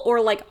Bible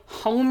or, like,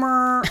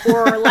 Homer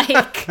or,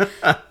 like...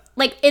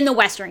 like, in the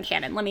Western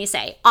canon, let me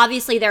say.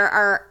 Obviously, there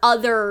are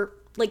other,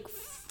 like,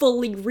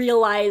 fully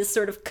realized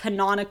sort of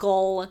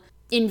canonical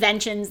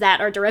inventions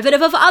that are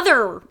derivative of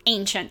other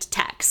ancient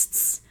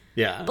texts.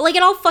 Yeah. But, like,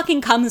 it all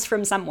fucking comes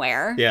from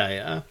somewhere.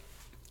 Yeah.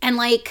 And,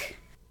 like,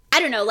 I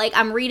don't know, like,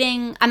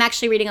 I'm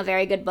actually reading a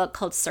very good book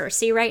called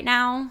Circe right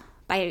now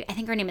by, I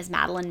think her name is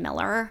Madeline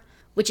Miller,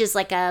 which is,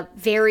 like, a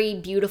very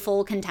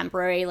beautiful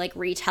contemporary, like,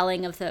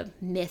 retelling of the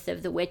myth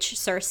of the witch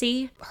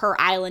Circe. Her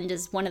island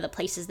is one of the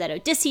places that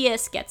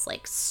Odysseus gets,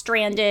 like,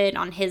 stranded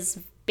on his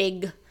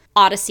big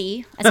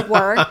odyssey, as it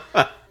were.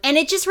 And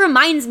it just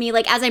reminds me,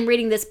 like, as I'm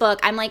reading this book,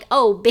 I'm like,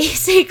 oh,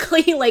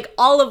 basically, like,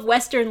 all of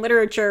Western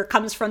literature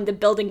comes from the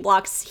building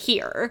blocks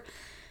here.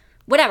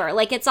 Whatever,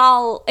 like, it's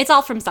all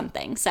from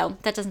something, so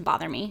that doesn't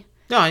bother me.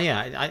 No,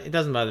 yeah, it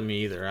doesn't bother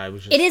me either. I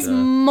was just...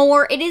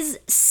 It is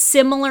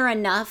similar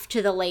enough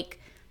to the, like,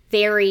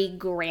 very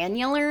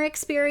granular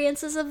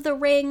experiences of The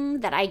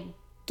Ring that I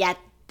get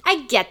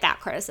that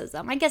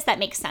criticism. I guess that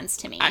makes sense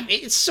to me.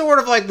 It's sort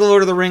of like the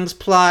Lord of the Rings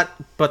plot,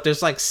 but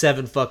there's like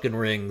 7 fucking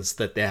rings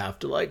that they have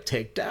to like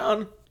take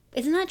down.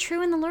 Isn't that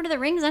true in the Lord of the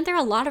Rings? Aren't there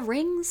a lot of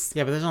rings?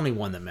 Yeah, but there's only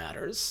one that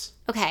matters.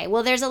 Okay,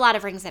 well, there's a lot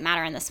of rings that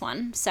matter in this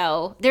one.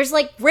 So there's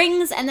like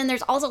rings, and then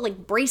there's also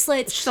like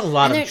bracelets. It's just a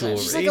lot of jewelry.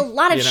 There's just like a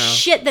lot of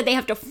shit that they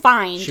have to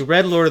find. She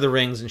read Lord of the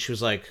Rings, and she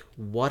was like,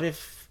 what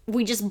if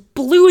we just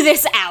blew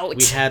this out?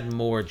 We had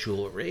more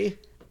jewelry.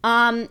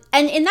 And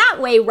in that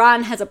way,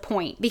 Ron has a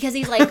point, because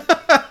he's like,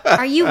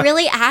 are you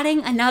really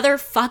adding another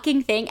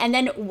fucking thing? And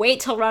then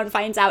wait till Ron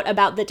finds out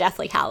about the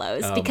Deathly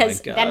Hallows,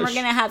 because then we're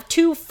going to have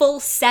 2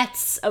 full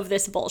sets of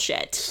this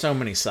bullshit. So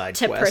many side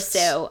to quests.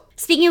 Pursue.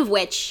 Speaking of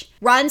which,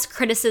 Ron's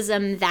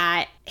criticism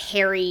that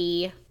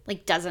Harry,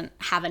 like, doesn't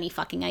have any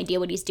fucking idea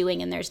what he's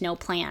doing and there's no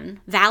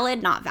plan.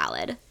 Valid? Not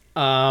valid?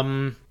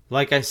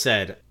 Like I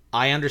said,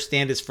 I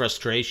understand his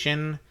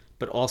frustration,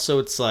 but also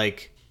it's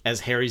like,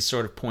 as Harry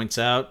sort of points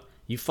out,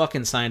 you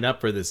fucking signed up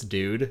for this,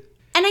 dude.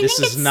 And this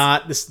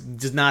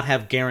does not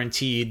have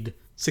guaranteed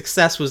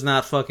success. Was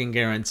not fucking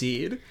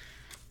guaranteed.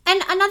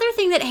 And another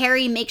thing that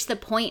Harry makes the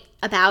point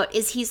about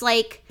is he's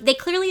like, they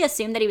clearly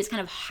assumed that he was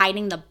kind of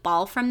hiding the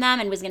ball from them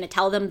and was going to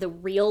tell them the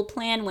real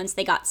plan once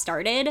they got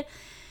started.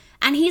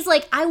 And he's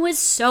like, I was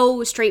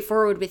so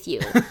straightforward with you.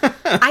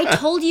 I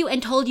told you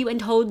and told you and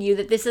told you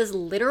that this is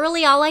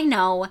literally all I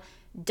know.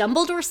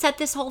 Dumbledore set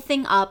this whole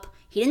thing up.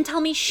 He didn't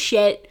tell me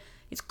shit.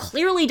 It's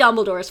clearly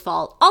Dumbledore's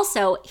fault.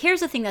 Also,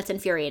 here's the thing that's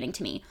infuriating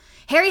to me.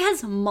 Harry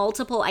has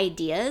multiple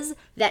ideas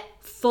that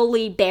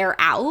fully bear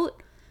out.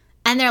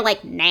 And they're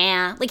like,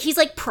 nah. Like, he's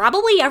like,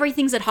 probably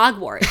everything's at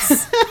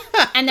Hogwarts.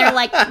 And they're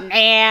like,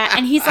 nah.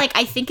 And he's like,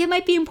 I think it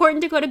might be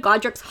important to go to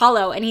Godric's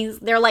Hollow. And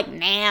they're like,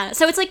 nah.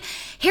 So it's like,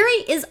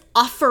 Harry is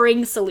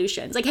offering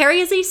solutions. Like, Harry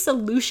is a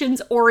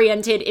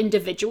solutions-oriented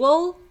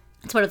individual.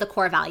 It's one of the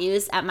core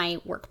values at my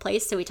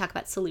workplace. So we talk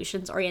about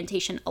solutions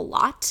orientation a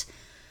lot.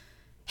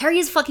 Harry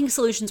is fucking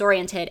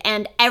solutions-oriented.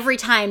 And every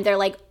time they're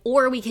like,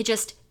 or we could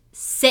just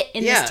sit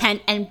in this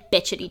tent and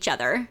bitch at each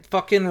other.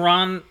 Fucking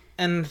Ron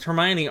and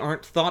Hermione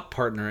aren't thought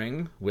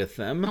partnering with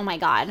them. Oh my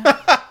god.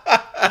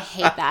 I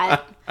hate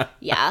that.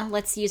 Yeah,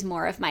 let's use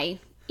more of my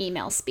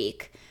email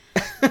speak.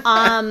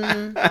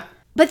 But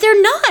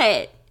they're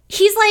not.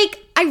 He's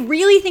like, I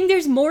really think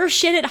there's more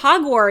shit at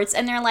Hogwarts.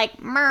 And they're like,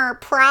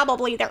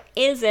 probably there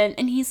isn't.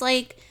 And he's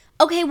like,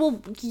 okay,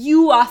 well,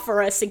 you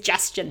offer a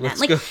suggestion then.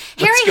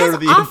 Harry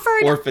has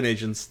offered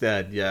orphanage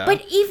instead, yeah.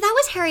 But Eve, that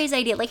was Harry's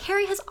idea. Like,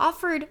 Harry has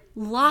offered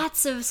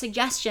lots of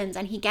suggestions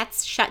and he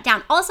gets shut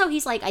down. Also,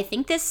 he's like, I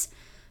think this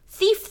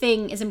thief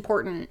thing is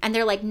important. And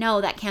they're like, no,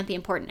 that can't be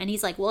important. And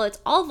he's like, well, it's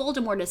all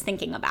Voldemort is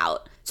thinking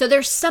about. So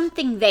there's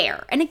something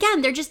there. And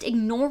again, they're just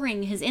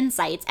ignoring his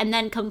insights and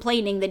then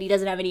complaining that he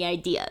doesn't have any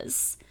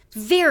ideas.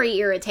 Very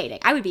irritating.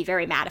 I would be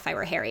very mad if I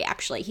were Harry,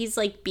 actually. He's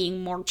like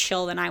being more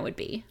chill than I would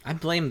be. I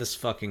blame this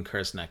fucking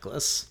cursed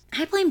necklace.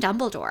 I blame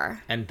Dumbledore.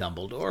 And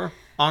Dumbledore.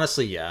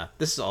 Honestly, yeah.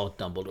 This is all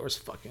Dumbledore's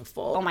fucking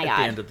fault. Oh my god. At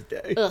the end of the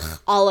day. Ugh,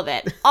 all of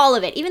it. All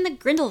of it. Even the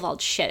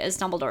Grindelwald shit is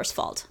Dumbledore's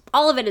fault.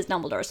 All of it is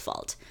Dumbledore's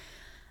fault.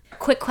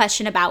 Quick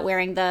question about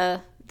wearing the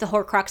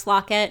Horcrux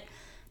locket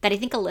that I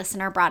think a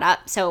listener brought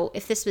up. So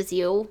if this was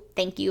you,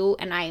 thank you.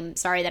 And I'm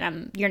sorry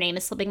that your name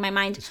is slipping my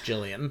mind. It's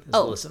Jillian,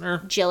 the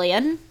listener.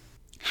 Jillian.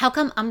 How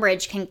come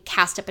Umbridge can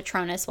cast a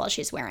Patronus while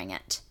she's wearing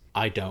it?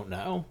 I don't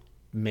know.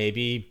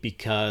 Maybe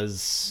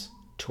because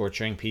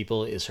torturing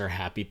people is her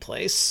happy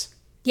place.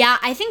 Yeah,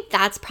 I think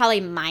that's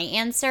probably my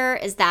answer,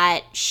 is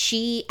that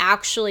she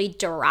actually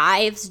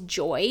derives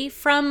joy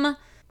from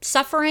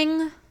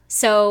suffering.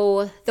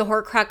 So the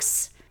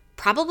Horcrux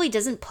probably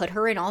doesn't put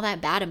her in all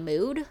that bad a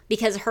mood,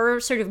 because her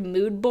sort of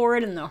mood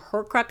board and the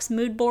Horcrux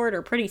mood board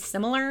are pretty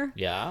similar.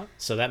 Yeah,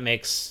 so that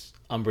makes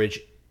Umbridge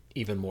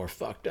even more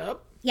fucked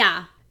up.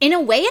 Yeah. In a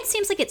way, it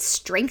seems like it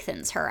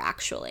strengthens her,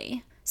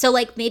 actually. So,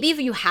 like, maybe if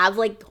you have,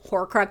 like,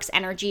 Horcrux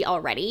energy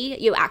already,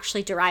 you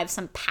actually derive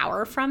some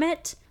power from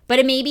it.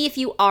 But maybe if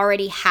you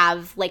already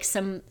have, like,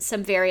 some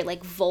very,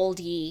 like,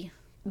 Voldy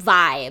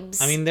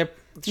vibes, I mean,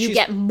 you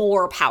get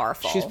more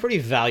powerful. She's pretty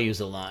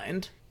values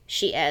aligned.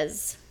 She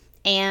is.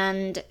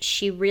 And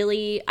she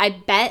really, I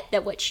bet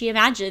that what she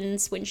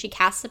imagines when she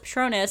casts the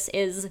Patronus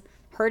is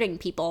hurting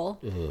people.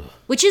 Ugh.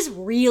 Which is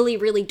really,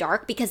 really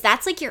dark, because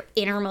that's, like, your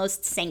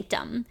innermost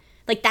sanctum.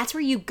 Like, that's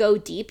where you go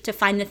deep to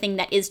find the thing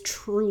that is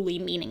truly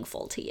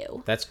meaningful to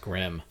you. That's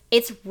grim.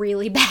 It's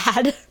really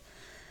bad.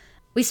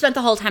 We spent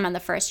the whole time on the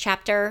first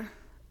chapter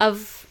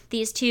of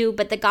these two,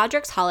 but the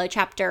Godric's Hollow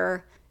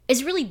chapter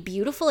is really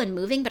beautiful and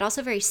moving, but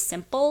also very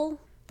simple.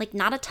 Like,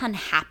 not a ton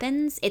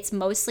happens. It's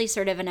mostly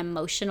sort of an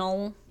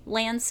emotional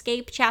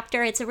landscape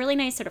chapter. It's a really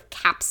nice sort of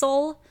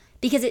capsule,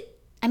 because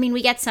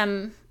we get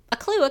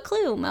a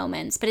clue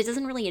moments, but it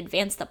doesn't really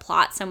advance the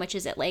plot so much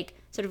as it, like,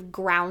 sort of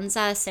grounds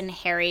us in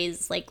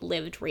Harry's, like,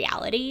 lived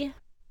reality.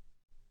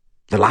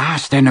 The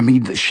last enemy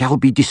that shall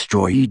be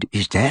destroyed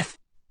is death.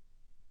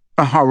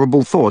 A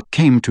horrible thought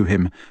came to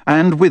him,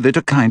 and with it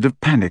a kind of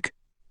panic.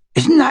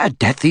 Isn't that a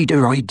Death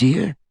Eater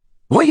idea?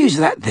 Why is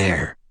that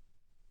there?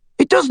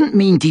 It doesn't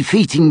mean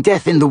defeating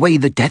death in the way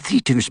the Death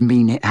Eaters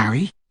mean it,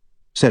 Harry,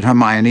 said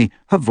Hermione,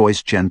 her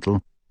voice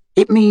gentle.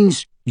 It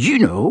means,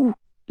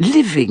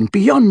 living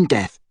beyond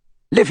death,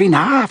 living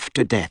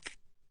after death.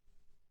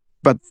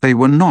 But they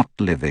were not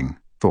living,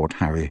 thought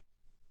Harry.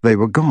 They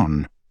were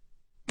gone.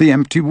 The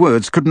empty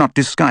words could not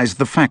disguise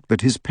the fact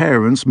that his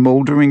parents'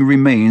 mouldering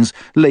remains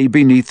lay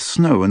beneath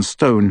snow and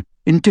stone,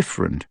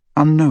 indifferent,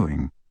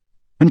 unknowing.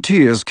 And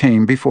tears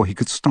came before he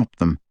could stop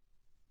them,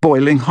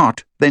 boiling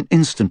hot, then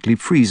instantly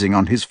freezing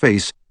on his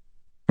face.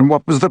 And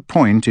what was the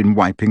point in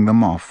wiping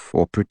them off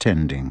or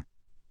pretending?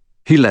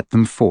 He let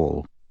them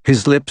fall,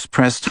 his lips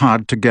pressed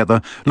hard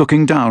together,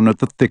 looking down at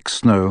the thick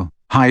snow,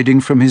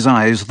 hiding from his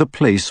eyes the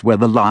place where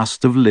the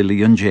last of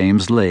Lily and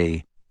James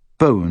lay.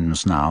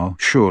 Bones now,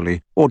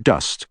 surely, or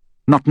dust,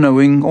 not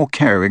knowing or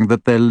caring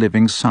that their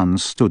living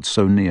sons stood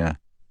so near.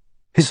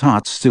 His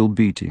heart still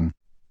beating,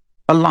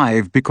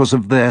 alive because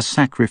of their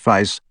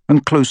sacrifice,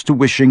 and close to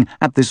wishing,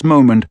 at this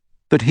moment,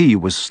 that he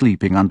was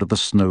sleeping under the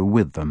snow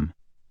with them.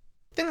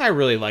 The thing I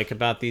really like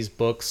about these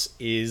books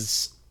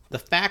is the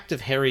fact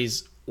of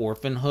Harry's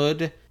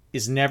orphanhood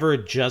is never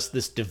just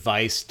this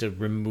device to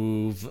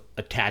remove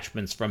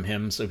attachments from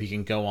him so he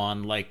can go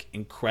on like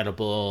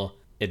incredible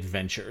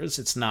adventures.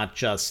 It's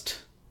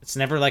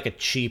never like a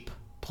cheap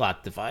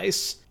plot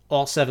device.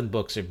 All 7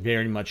 books are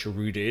very much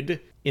rooted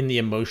in the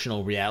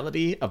emotional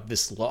reality of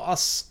this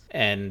loss,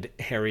 and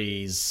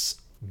Harry's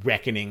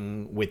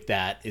reckoning with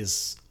that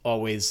is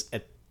always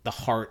at the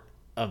heart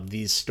of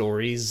these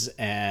stories,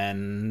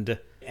 and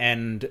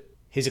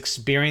his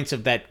experience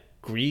of that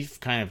grief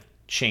kind of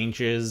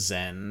changes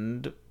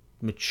and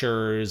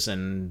matures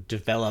and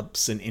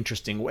develops in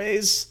interesting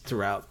ways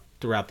throughout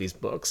these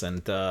books,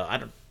 and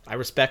I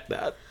respect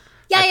that.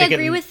 Yeah, I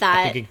agree with that.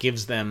 I think it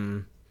gives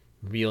them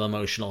real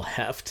emotional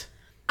heft.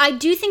 I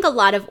do think a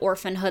lot of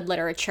orphanhood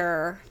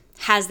literature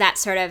has that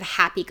sort of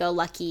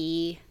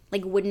happy-go-lucky,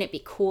 like, wouldn't it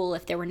be cool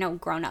if there were no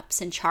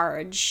grown-ups in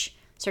charge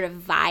sort of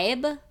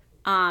vibe.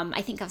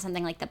 I think of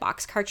something like the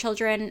Boxcar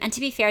Children, and to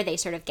be fair, they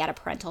sort of get a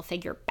parental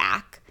figure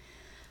back.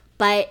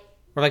 But...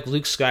 Or like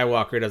Luke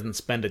Skywalker doesn't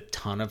spend a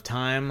ton of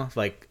time,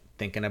 like,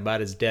 thinking about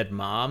his dead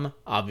mom.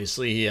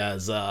 Obviously, he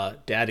has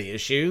daddy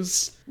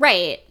issues.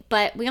 Right,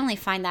 but we only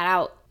find that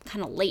out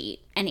kind of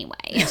late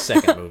anyway.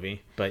 Second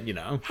movie, but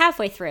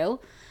halfway through.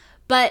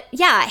 But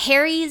yeah,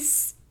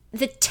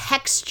 the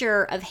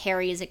texture of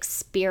Harry's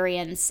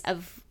experience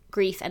of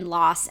grief and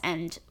loss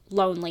and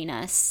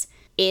loneliness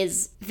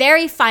is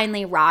very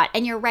finely wrought.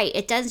 And you're right,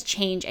 it does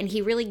change, and he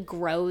really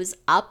grows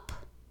up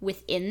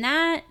within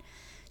that.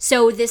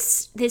 So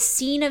this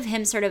scene of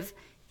him sort of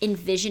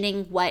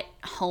envisioning what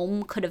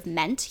home could have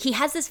meant, he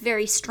has this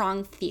very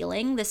strong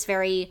feeling, this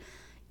very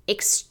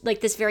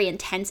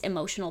intense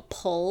emotional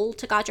pull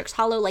to Godric's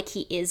Hollow, like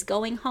he is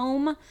going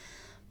home.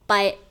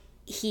 But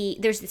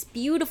there's this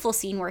beautiful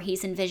scene where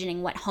he's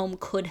envisioning what home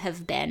could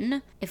have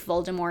been if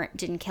Voldemort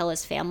didn't kill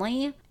his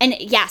family. And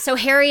yeah, so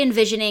Harry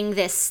envisioning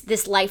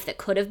this life that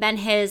could have been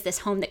his, this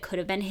home that could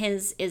have been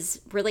his,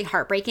 is really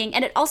heartbreaking.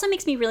 And it also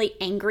makes me really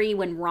angry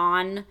when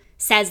Ron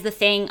says the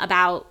thing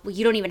about, well,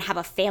 you don't even have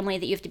a family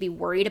that you have to be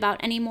worried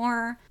about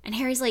anymore. And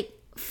Harry's like,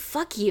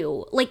 fuck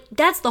you. Like,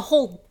 that's the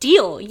whole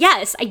deal.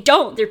 Yes, I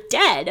don't. They're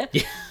dead.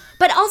 Yeah.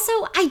 But also,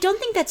 I don't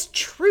think that's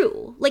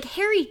true. Like,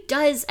 Harry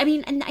does,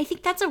 and I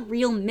think that's a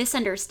real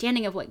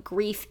misunderstanding of what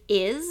grief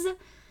is.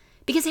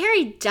 Because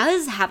Harry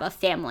does have a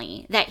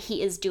family that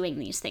he is doing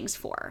these things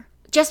for.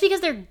 Just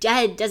because they're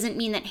dead doesn't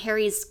mean that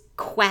Harry's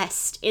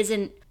quest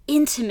isn't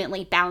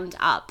intimately bound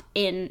up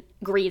in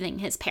grieving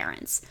his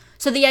parents.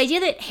 So the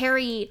idea that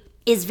Harry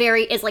is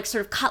like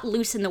sort of cut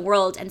loose in the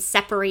world and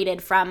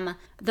separated from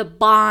the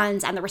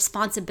bonds and the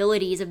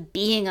responsibilities of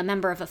being a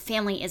member of a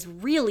family is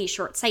really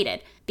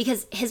short-sighted,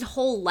 because his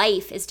whole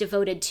life is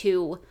devoted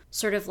to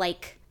sort of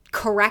like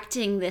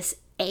correcting this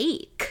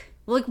ache.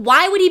 Like,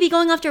 why would he be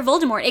going after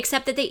Voldemort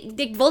except that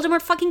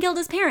Voldemort fucking killed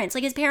his parents?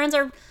 Like, his parents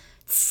are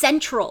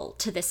central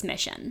to this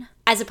mission,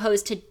 as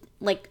opposed to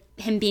like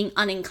him being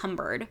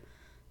unencumbered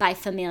by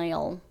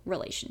familial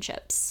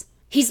relationships.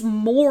 He's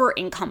more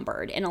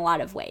encumbered in a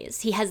lot of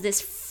ways. He has this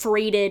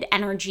freighted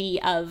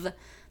energy of,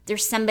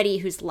 there's somebody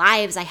whose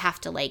lives I have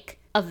to, like,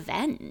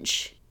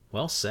 avenge.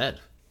 Well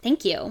said.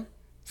 Thank you.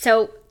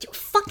 So,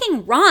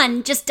 fucking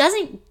Ron just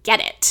doesn't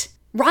get it.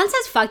 Ron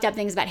says fucked up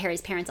things about Harry's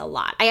parents a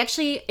lot.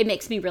 It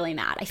makes me really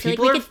mad. I feel like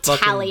we could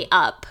tally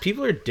up.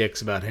 People are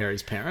dicks about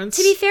Harry's parents.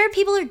 To be fair,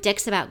 people are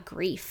dicks about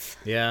grief.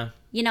 Yeah.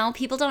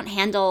 People don't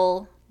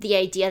handle the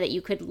idea that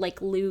you could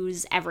like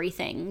lose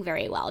everything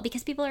very well,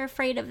 because people are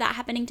afraid of that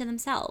happening to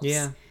themselves.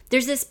 Yeah.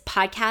 There's this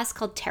podcast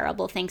called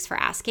Terrible Thanks for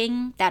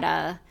Asking that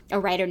a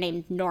writer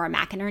named Nora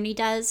McInerney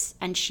does,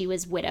 and she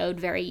was widowed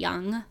very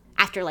young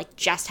after like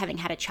just having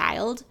had a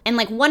child. And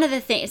like one of the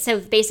things, so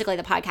basically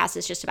the podcast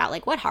is just about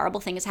like what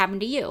horrible thing has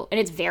happened to you, and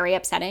it's very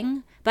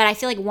upsetting. But I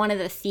feel like one of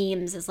the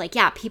themes is like,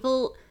 yeah,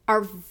 people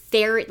are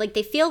very, like,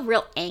 they feel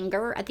real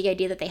anger at the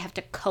idea that they have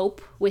to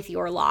cope with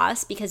your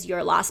loss, because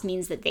your loss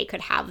means that they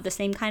could have the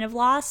same kind of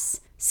loss.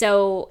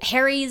 So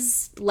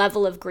Harry's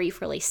level of grief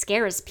really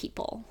scares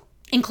people,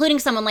 including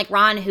someone like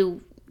Ron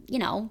who,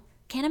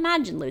 can't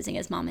imagine losing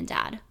his mom and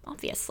dad,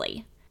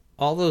 obviously.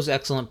 All those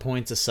excellent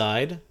points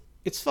aside,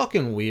 it's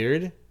fucking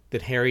weird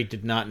that Harry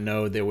did not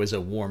know there was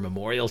a war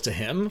memorial to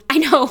him. I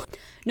know.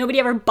 Nobody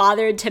ever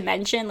bothered to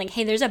mention, like,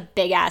 hey, there's a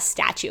big-ass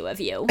statue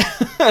of you,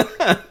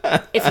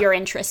 if you're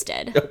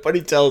interested.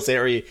 Nobody tells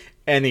Harry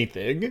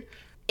anything.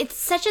 It's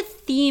such a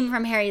theme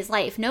from Harry's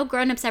life. No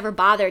grown-ups ever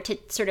bother to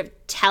sort of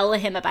tell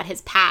him about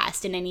his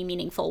past in any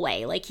meaningful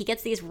way. Like, he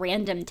gets these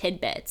random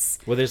tidbits.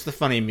 Well, there's the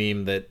funny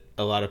meme that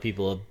a lot of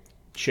people have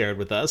shared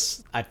with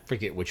us. I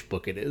forget which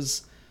book it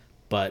is,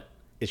 but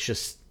it's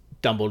just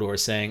Dumbledore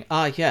saying,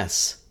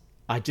 yes,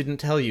 I didn't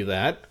tell you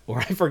that, or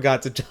I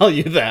forgot to tell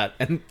you that.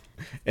 And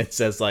it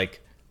says,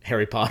 like,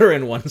 Harry Potter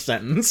in one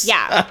sentence.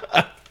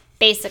 Yeah,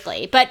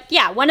 basically. But,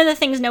 yeah, one of the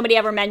things nobody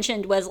ever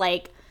mentioned was,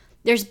 like,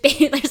 there's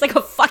like,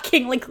 a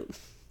fucking, like,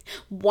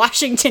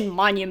 Washington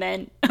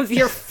monument of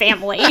your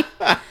family.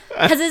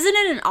 Because isn't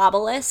it an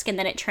obelisk, and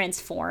then it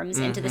transforms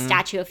into the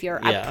statue if you're,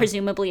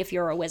 presumably if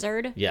you're a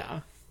wizard? Yeah.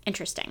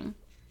 Interesting.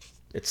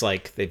 It's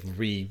like they've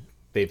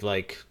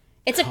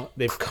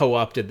they've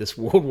co-opted this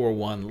World War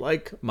I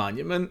like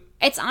monument.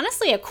 It's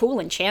honestly a cool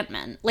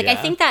enchantment. Like, I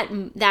Yeah. think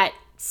that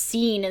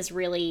scene is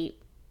really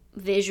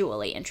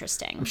visually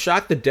interesting. I'm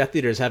shocked the Death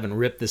Eaters haven't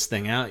ripped this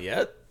thing out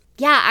yet,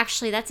 Yeah,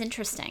 actually, that's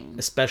interesting.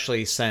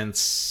 especially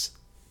since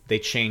they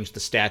changed the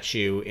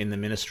statue in the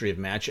Ministry of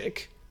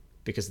Magic,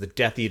 because the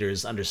Death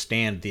Eaters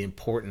understand the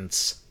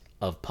importance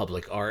of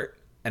public art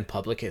and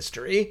public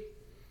history.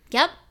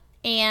 Yep.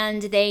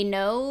 And they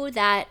know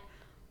that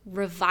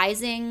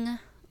revising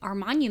our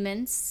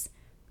monuments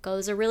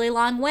goes a really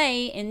long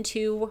way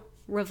into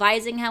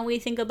revising how we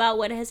think about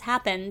what has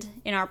happened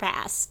in our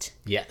past.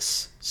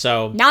 Yes.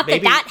 So Not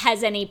maybe, that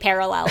has any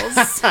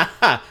parallels.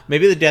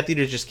 maybe the Death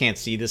Eaters just can't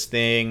see this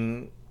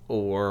thing,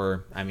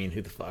 or, I mean,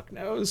 who the fuck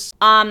knows?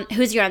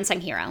 Who's your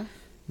unsung hero?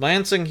 My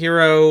unsung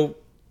hero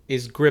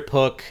is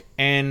Griphook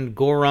and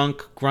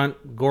Grunky?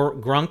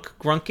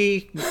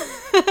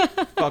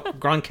 Fuck,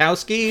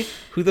 Gronkowski?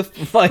 Who the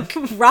fuck?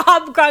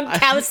 Rob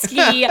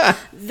Gronkowski,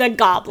 the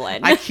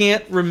Goblin. I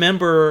can't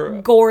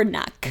remember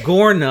Gornuk.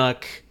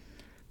 Gornuk.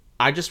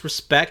 I just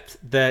respect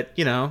that,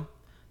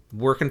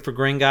 working for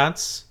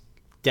Gringotts,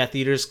 Death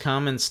Eaters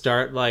come and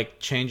start, like,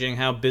 changing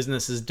how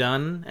business is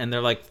done, and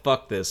they're like,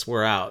 fuck this,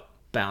 we're out.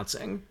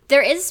 Bouncing.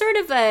 There is sort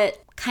of a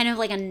kind of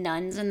like a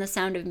Nuns in the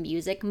Sound of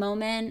Music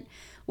moment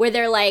where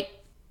they're like,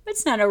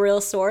 it's not a real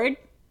sword.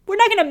 We're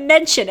not going to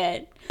mention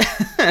it.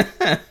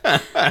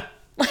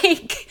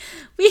 Like,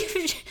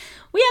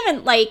 we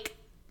haven't, like,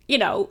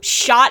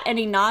 shot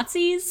any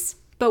Nazis,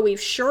 but we've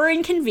sure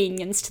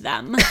inconvenienced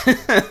them.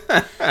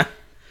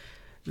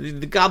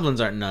 The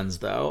goblins aren't nuns,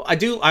 though.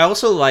 I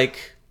also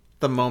like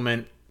the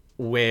moment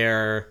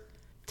where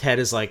Ted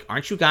is like,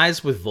 aren't you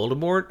guys with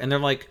Voldemort? And they're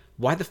like,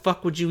 why the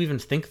fuck would you even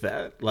think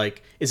that?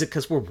 Like, is it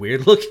because we're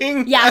weird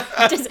looking? Yeah.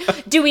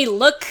 Do we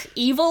look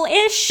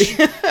evil-ish?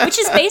 Which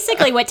is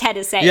basically what Ted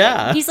is saying.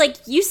 Yeah. He's like,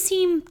 you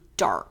seem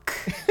dark.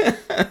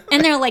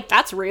 And they're like,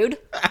 that's rude.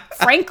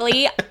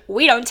 Frankly,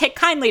 we don't take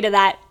kindly to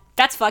that.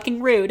 That's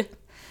fucking rude.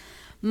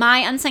 My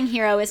unsung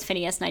hero is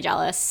Phineas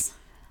Nigellus.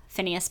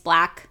 Phineas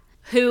Black,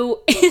 who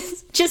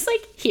is just,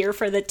 like, here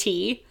for the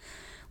tea.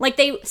 Like,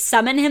 they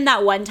summon him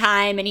that one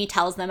time, and he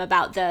tells them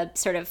about the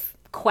sort of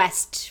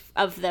quest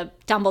of the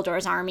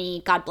Dumbledore's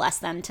army, God bless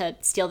them, to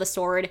steal the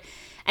sword.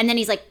 And then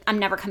he's like, I'm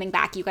never coming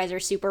back. You guys are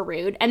super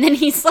rude. And then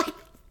he's like,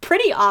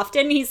 pretty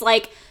often, he's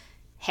like,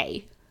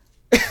 hey,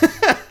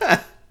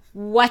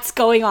 what's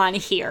going on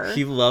here?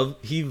 He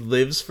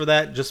lives for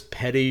that just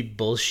petty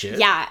bullshit.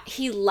 Yeah,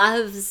 he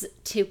loves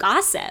to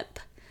gossip.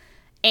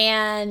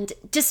 And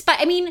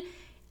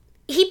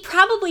he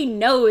probably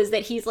knows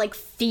that he's, like,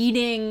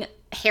 feeding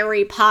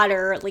Harry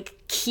Potter, like,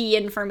 key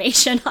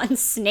information on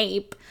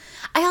Snape.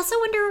 I also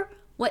wonder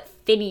what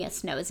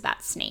Phineas knows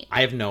about Snape. I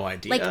have no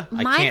idea. Like, I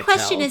my can't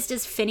question tell. is,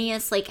 does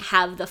Phineas, like,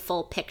 have the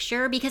full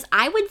picture? Because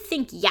I would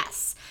think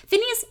yes.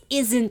 Phineas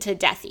isn't a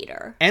Death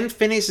Eater. And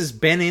Phineas has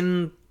been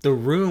in the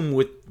room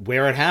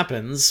where it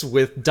happens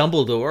with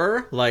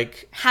Dumbledore,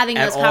 like, Having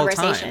at those all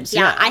conversations. times.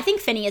 Yeah, I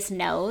think Phineas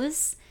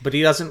knows. But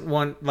he doesn't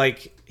want,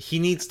 like, Harry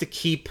needs to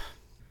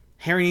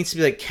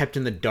be, like, kept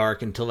in the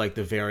dark until, like,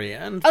 the very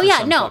end. Oh,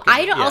 yeah, no.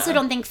 Also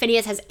don't think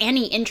Phineas has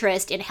any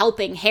interest in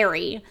helping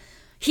Harry.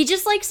 He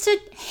just likes to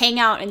hang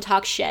out and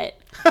talk shit.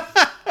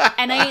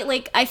 And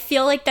I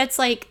feel like that's,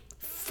 like,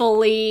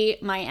 fully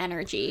my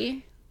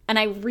energy. And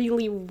I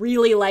really,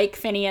 really like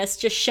Phineas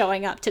just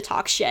showing up to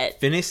talk shit.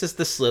 Phineas is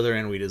the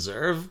Slytherin we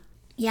deserve.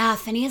 Yeah,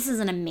 Phineas is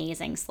an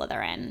amazing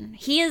Slytherin.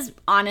 He is,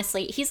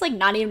 honestly, he's, like,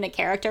 not even a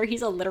character.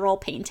 He's a literal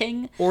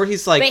painting. Or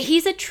he's like, But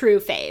he's a true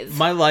fave.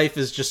 my life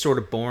is just sort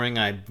of boring.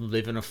 I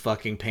live in a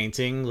fucking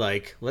painting.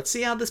 Like, let's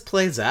see how this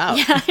plays out.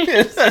 Yeah,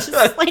 it's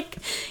just, like,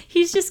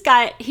 he's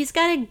got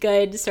a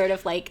good sort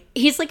of, like,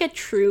 he's like a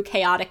true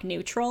chaotic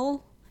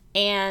neutral.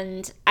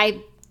 And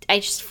I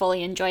just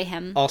fully enjoy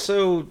him.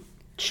 Also,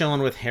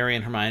 chilling with Harry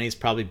and Hermione is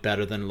probably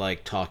better than,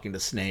 like, talking to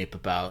Snape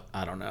about,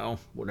 I don't know,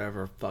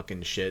 whatever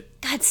fucking shit.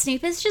 God,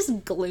 Snape is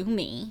just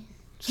gloomy.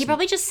 He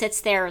probably just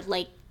sits there,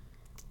 like,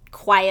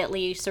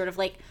 quietly sort of,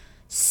 like,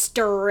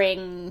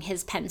 stirring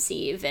his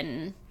pensieve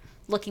and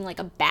looking like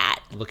a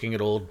bat. Looking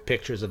at old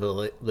pictures of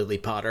Lily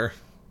Potter.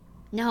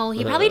 No,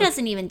 he probably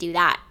doesn't even do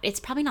that. It's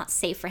probably not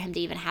safe for him to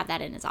even have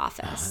that in his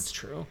office. That's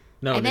true.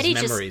 No, I in bet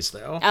his he memories,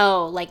 though.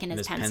 Oh, like in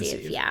his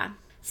pensieve, yeah.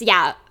 So,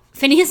 yeah,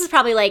 Phineas is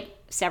probably like,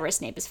 Severus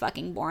Snape is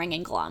fucking boring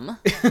and glum.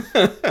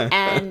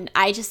 And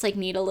I just, like,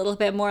 need a little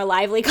bit more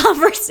lively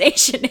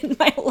conversation in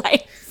my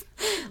life.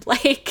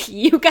 Like,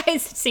 you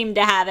guys seem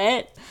to have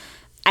it.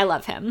 I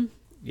love him.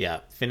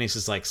 Yeah, Phineas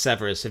is like,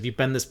 Severus, have you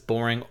been this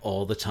boring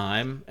all the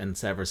time? And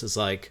Severus is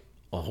like,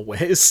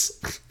 always.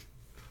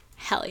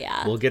 Hell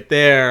yeah. We'll get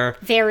there.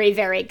 Very,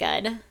 very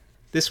good.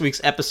 This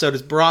week's episode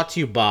is brought to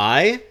you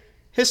by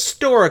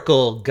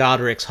Historical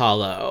Godric's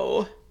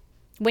Hollow.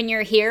 When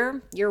you're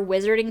here, your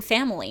wizarding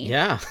family.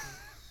 Yeah.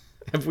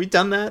 Have we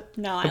done that?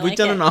 No, I Have we like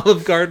done it. an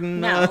Olive Garden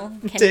No.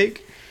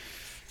 take?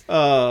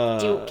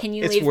 Can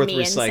you it's leave worth me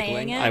in recycling.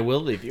 saying it? I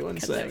will leave you in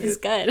That saying was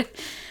it. good.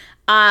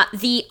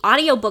 The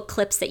audiobook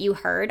clips that you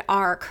heard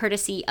are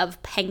courtesy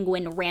of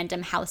Penguin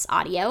Random House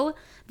Audio.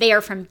 They are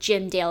from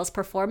Jim Dale's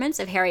performance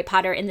of Harry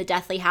Potter in the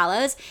Deathly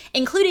Hallows,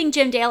 including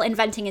Jim Dale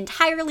inventing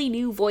entirely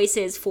new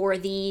voices for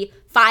the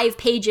 5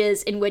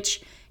 pages in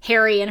which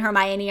Harry and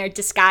Hermione are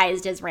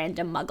disguised as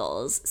random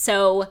muggles.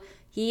 So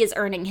he is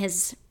earning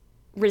his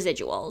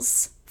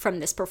residuals from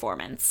this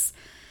performance.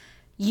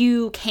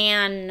 You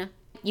can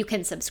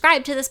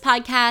subscribe to this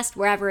podcast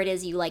wherever it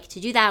is you like to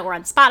do that. We're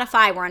on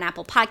Spotify, we're on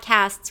Apple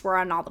Podcasts, we're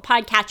on all the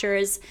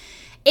podcatchers.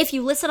 If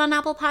you listen on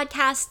Apple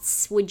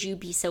Podcasts, would you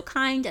be so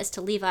kind as to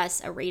leave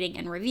us a rating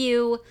and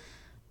review?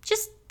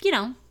 Just,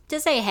 to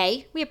say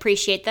hey. We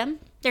appreciate them.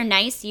 They're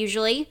nice,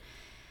 usually.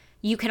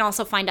 You can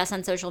also find us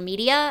on social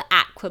media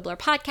at Quibbler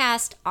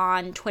Podcast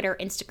on Twitter,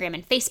 Instagram,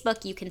 and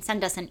Facebook. You can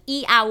send us an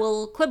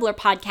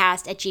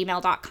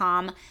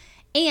quibblerpodcast@gmail.com.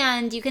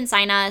 And you can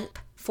sign up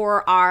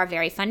for our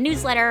very fun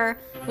newsletter,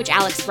 which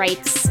Alex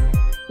writes,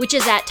 which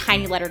is at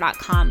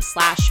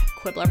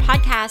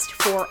tinyletter.com/quibblerpodcast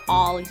for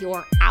all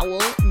your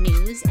owl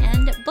news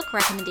and book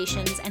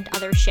recommendations and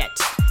other shit.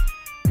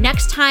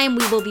 Next time,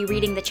 we will be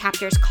reading the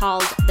chapters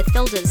called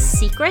Bathilda's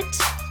Secret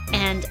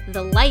and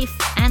The Life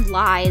and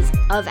Lies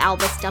of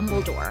Albus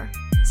Dumbledore.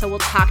 So we'll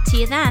talk to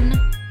you then.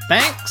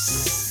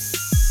 Thanks,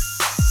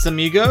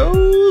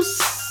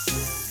 amigos.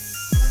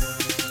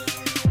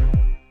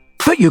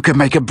 But you could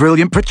make a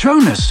brilliant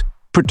Patronus,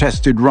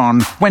 protested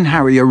Ron when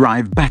Harry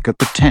arrived back at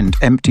the tent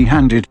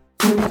empty-handed.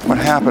 What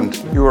happened?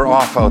 You were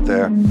off out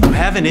there. I'm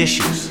having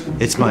issues.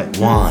 It's my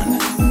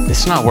wand.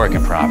 It's not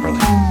working properly.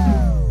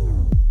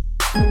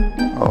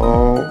 Oh.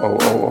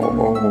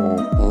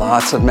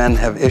 Lots of men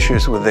have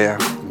issues with their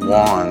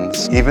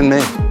wands, even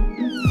me.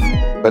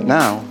 But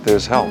now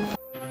there's help.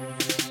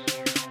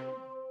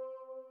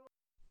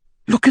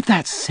 Look at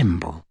that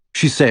symbol,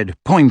 she said,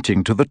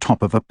 pointing to the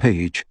top of a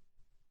page.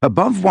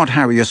 Above what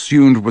Harry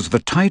assumed was the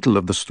title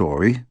of the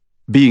story,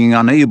 being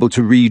unable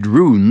to read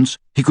runes,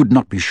 he could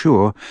not be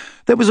sure,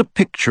 there was a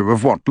picture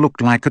of what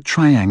looked like a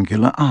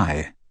triangular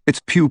eye,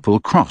 its pupil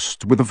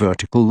crossed with a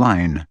vertical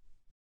line.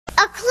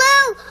 A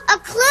clue! A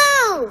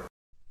clue!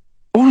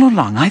 All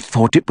along I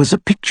thought it was a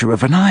picture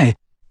of an eye,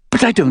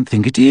 but I don't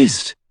think it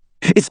is.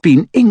 It's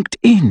been inked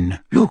in,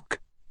 look.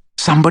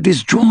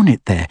 Somebody's drawn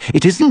it there.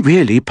 It isn't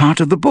really part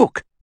of the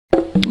book.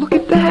 Look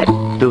at that!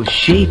 Those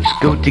shapes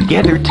go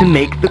together to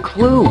make the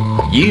clue.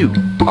 You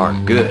are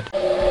good.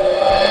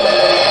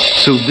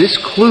 So this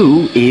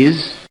clue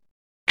is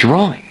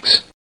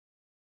drawings.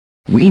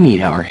 We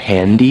need our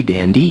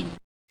handy-dandy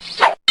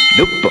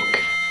notebook.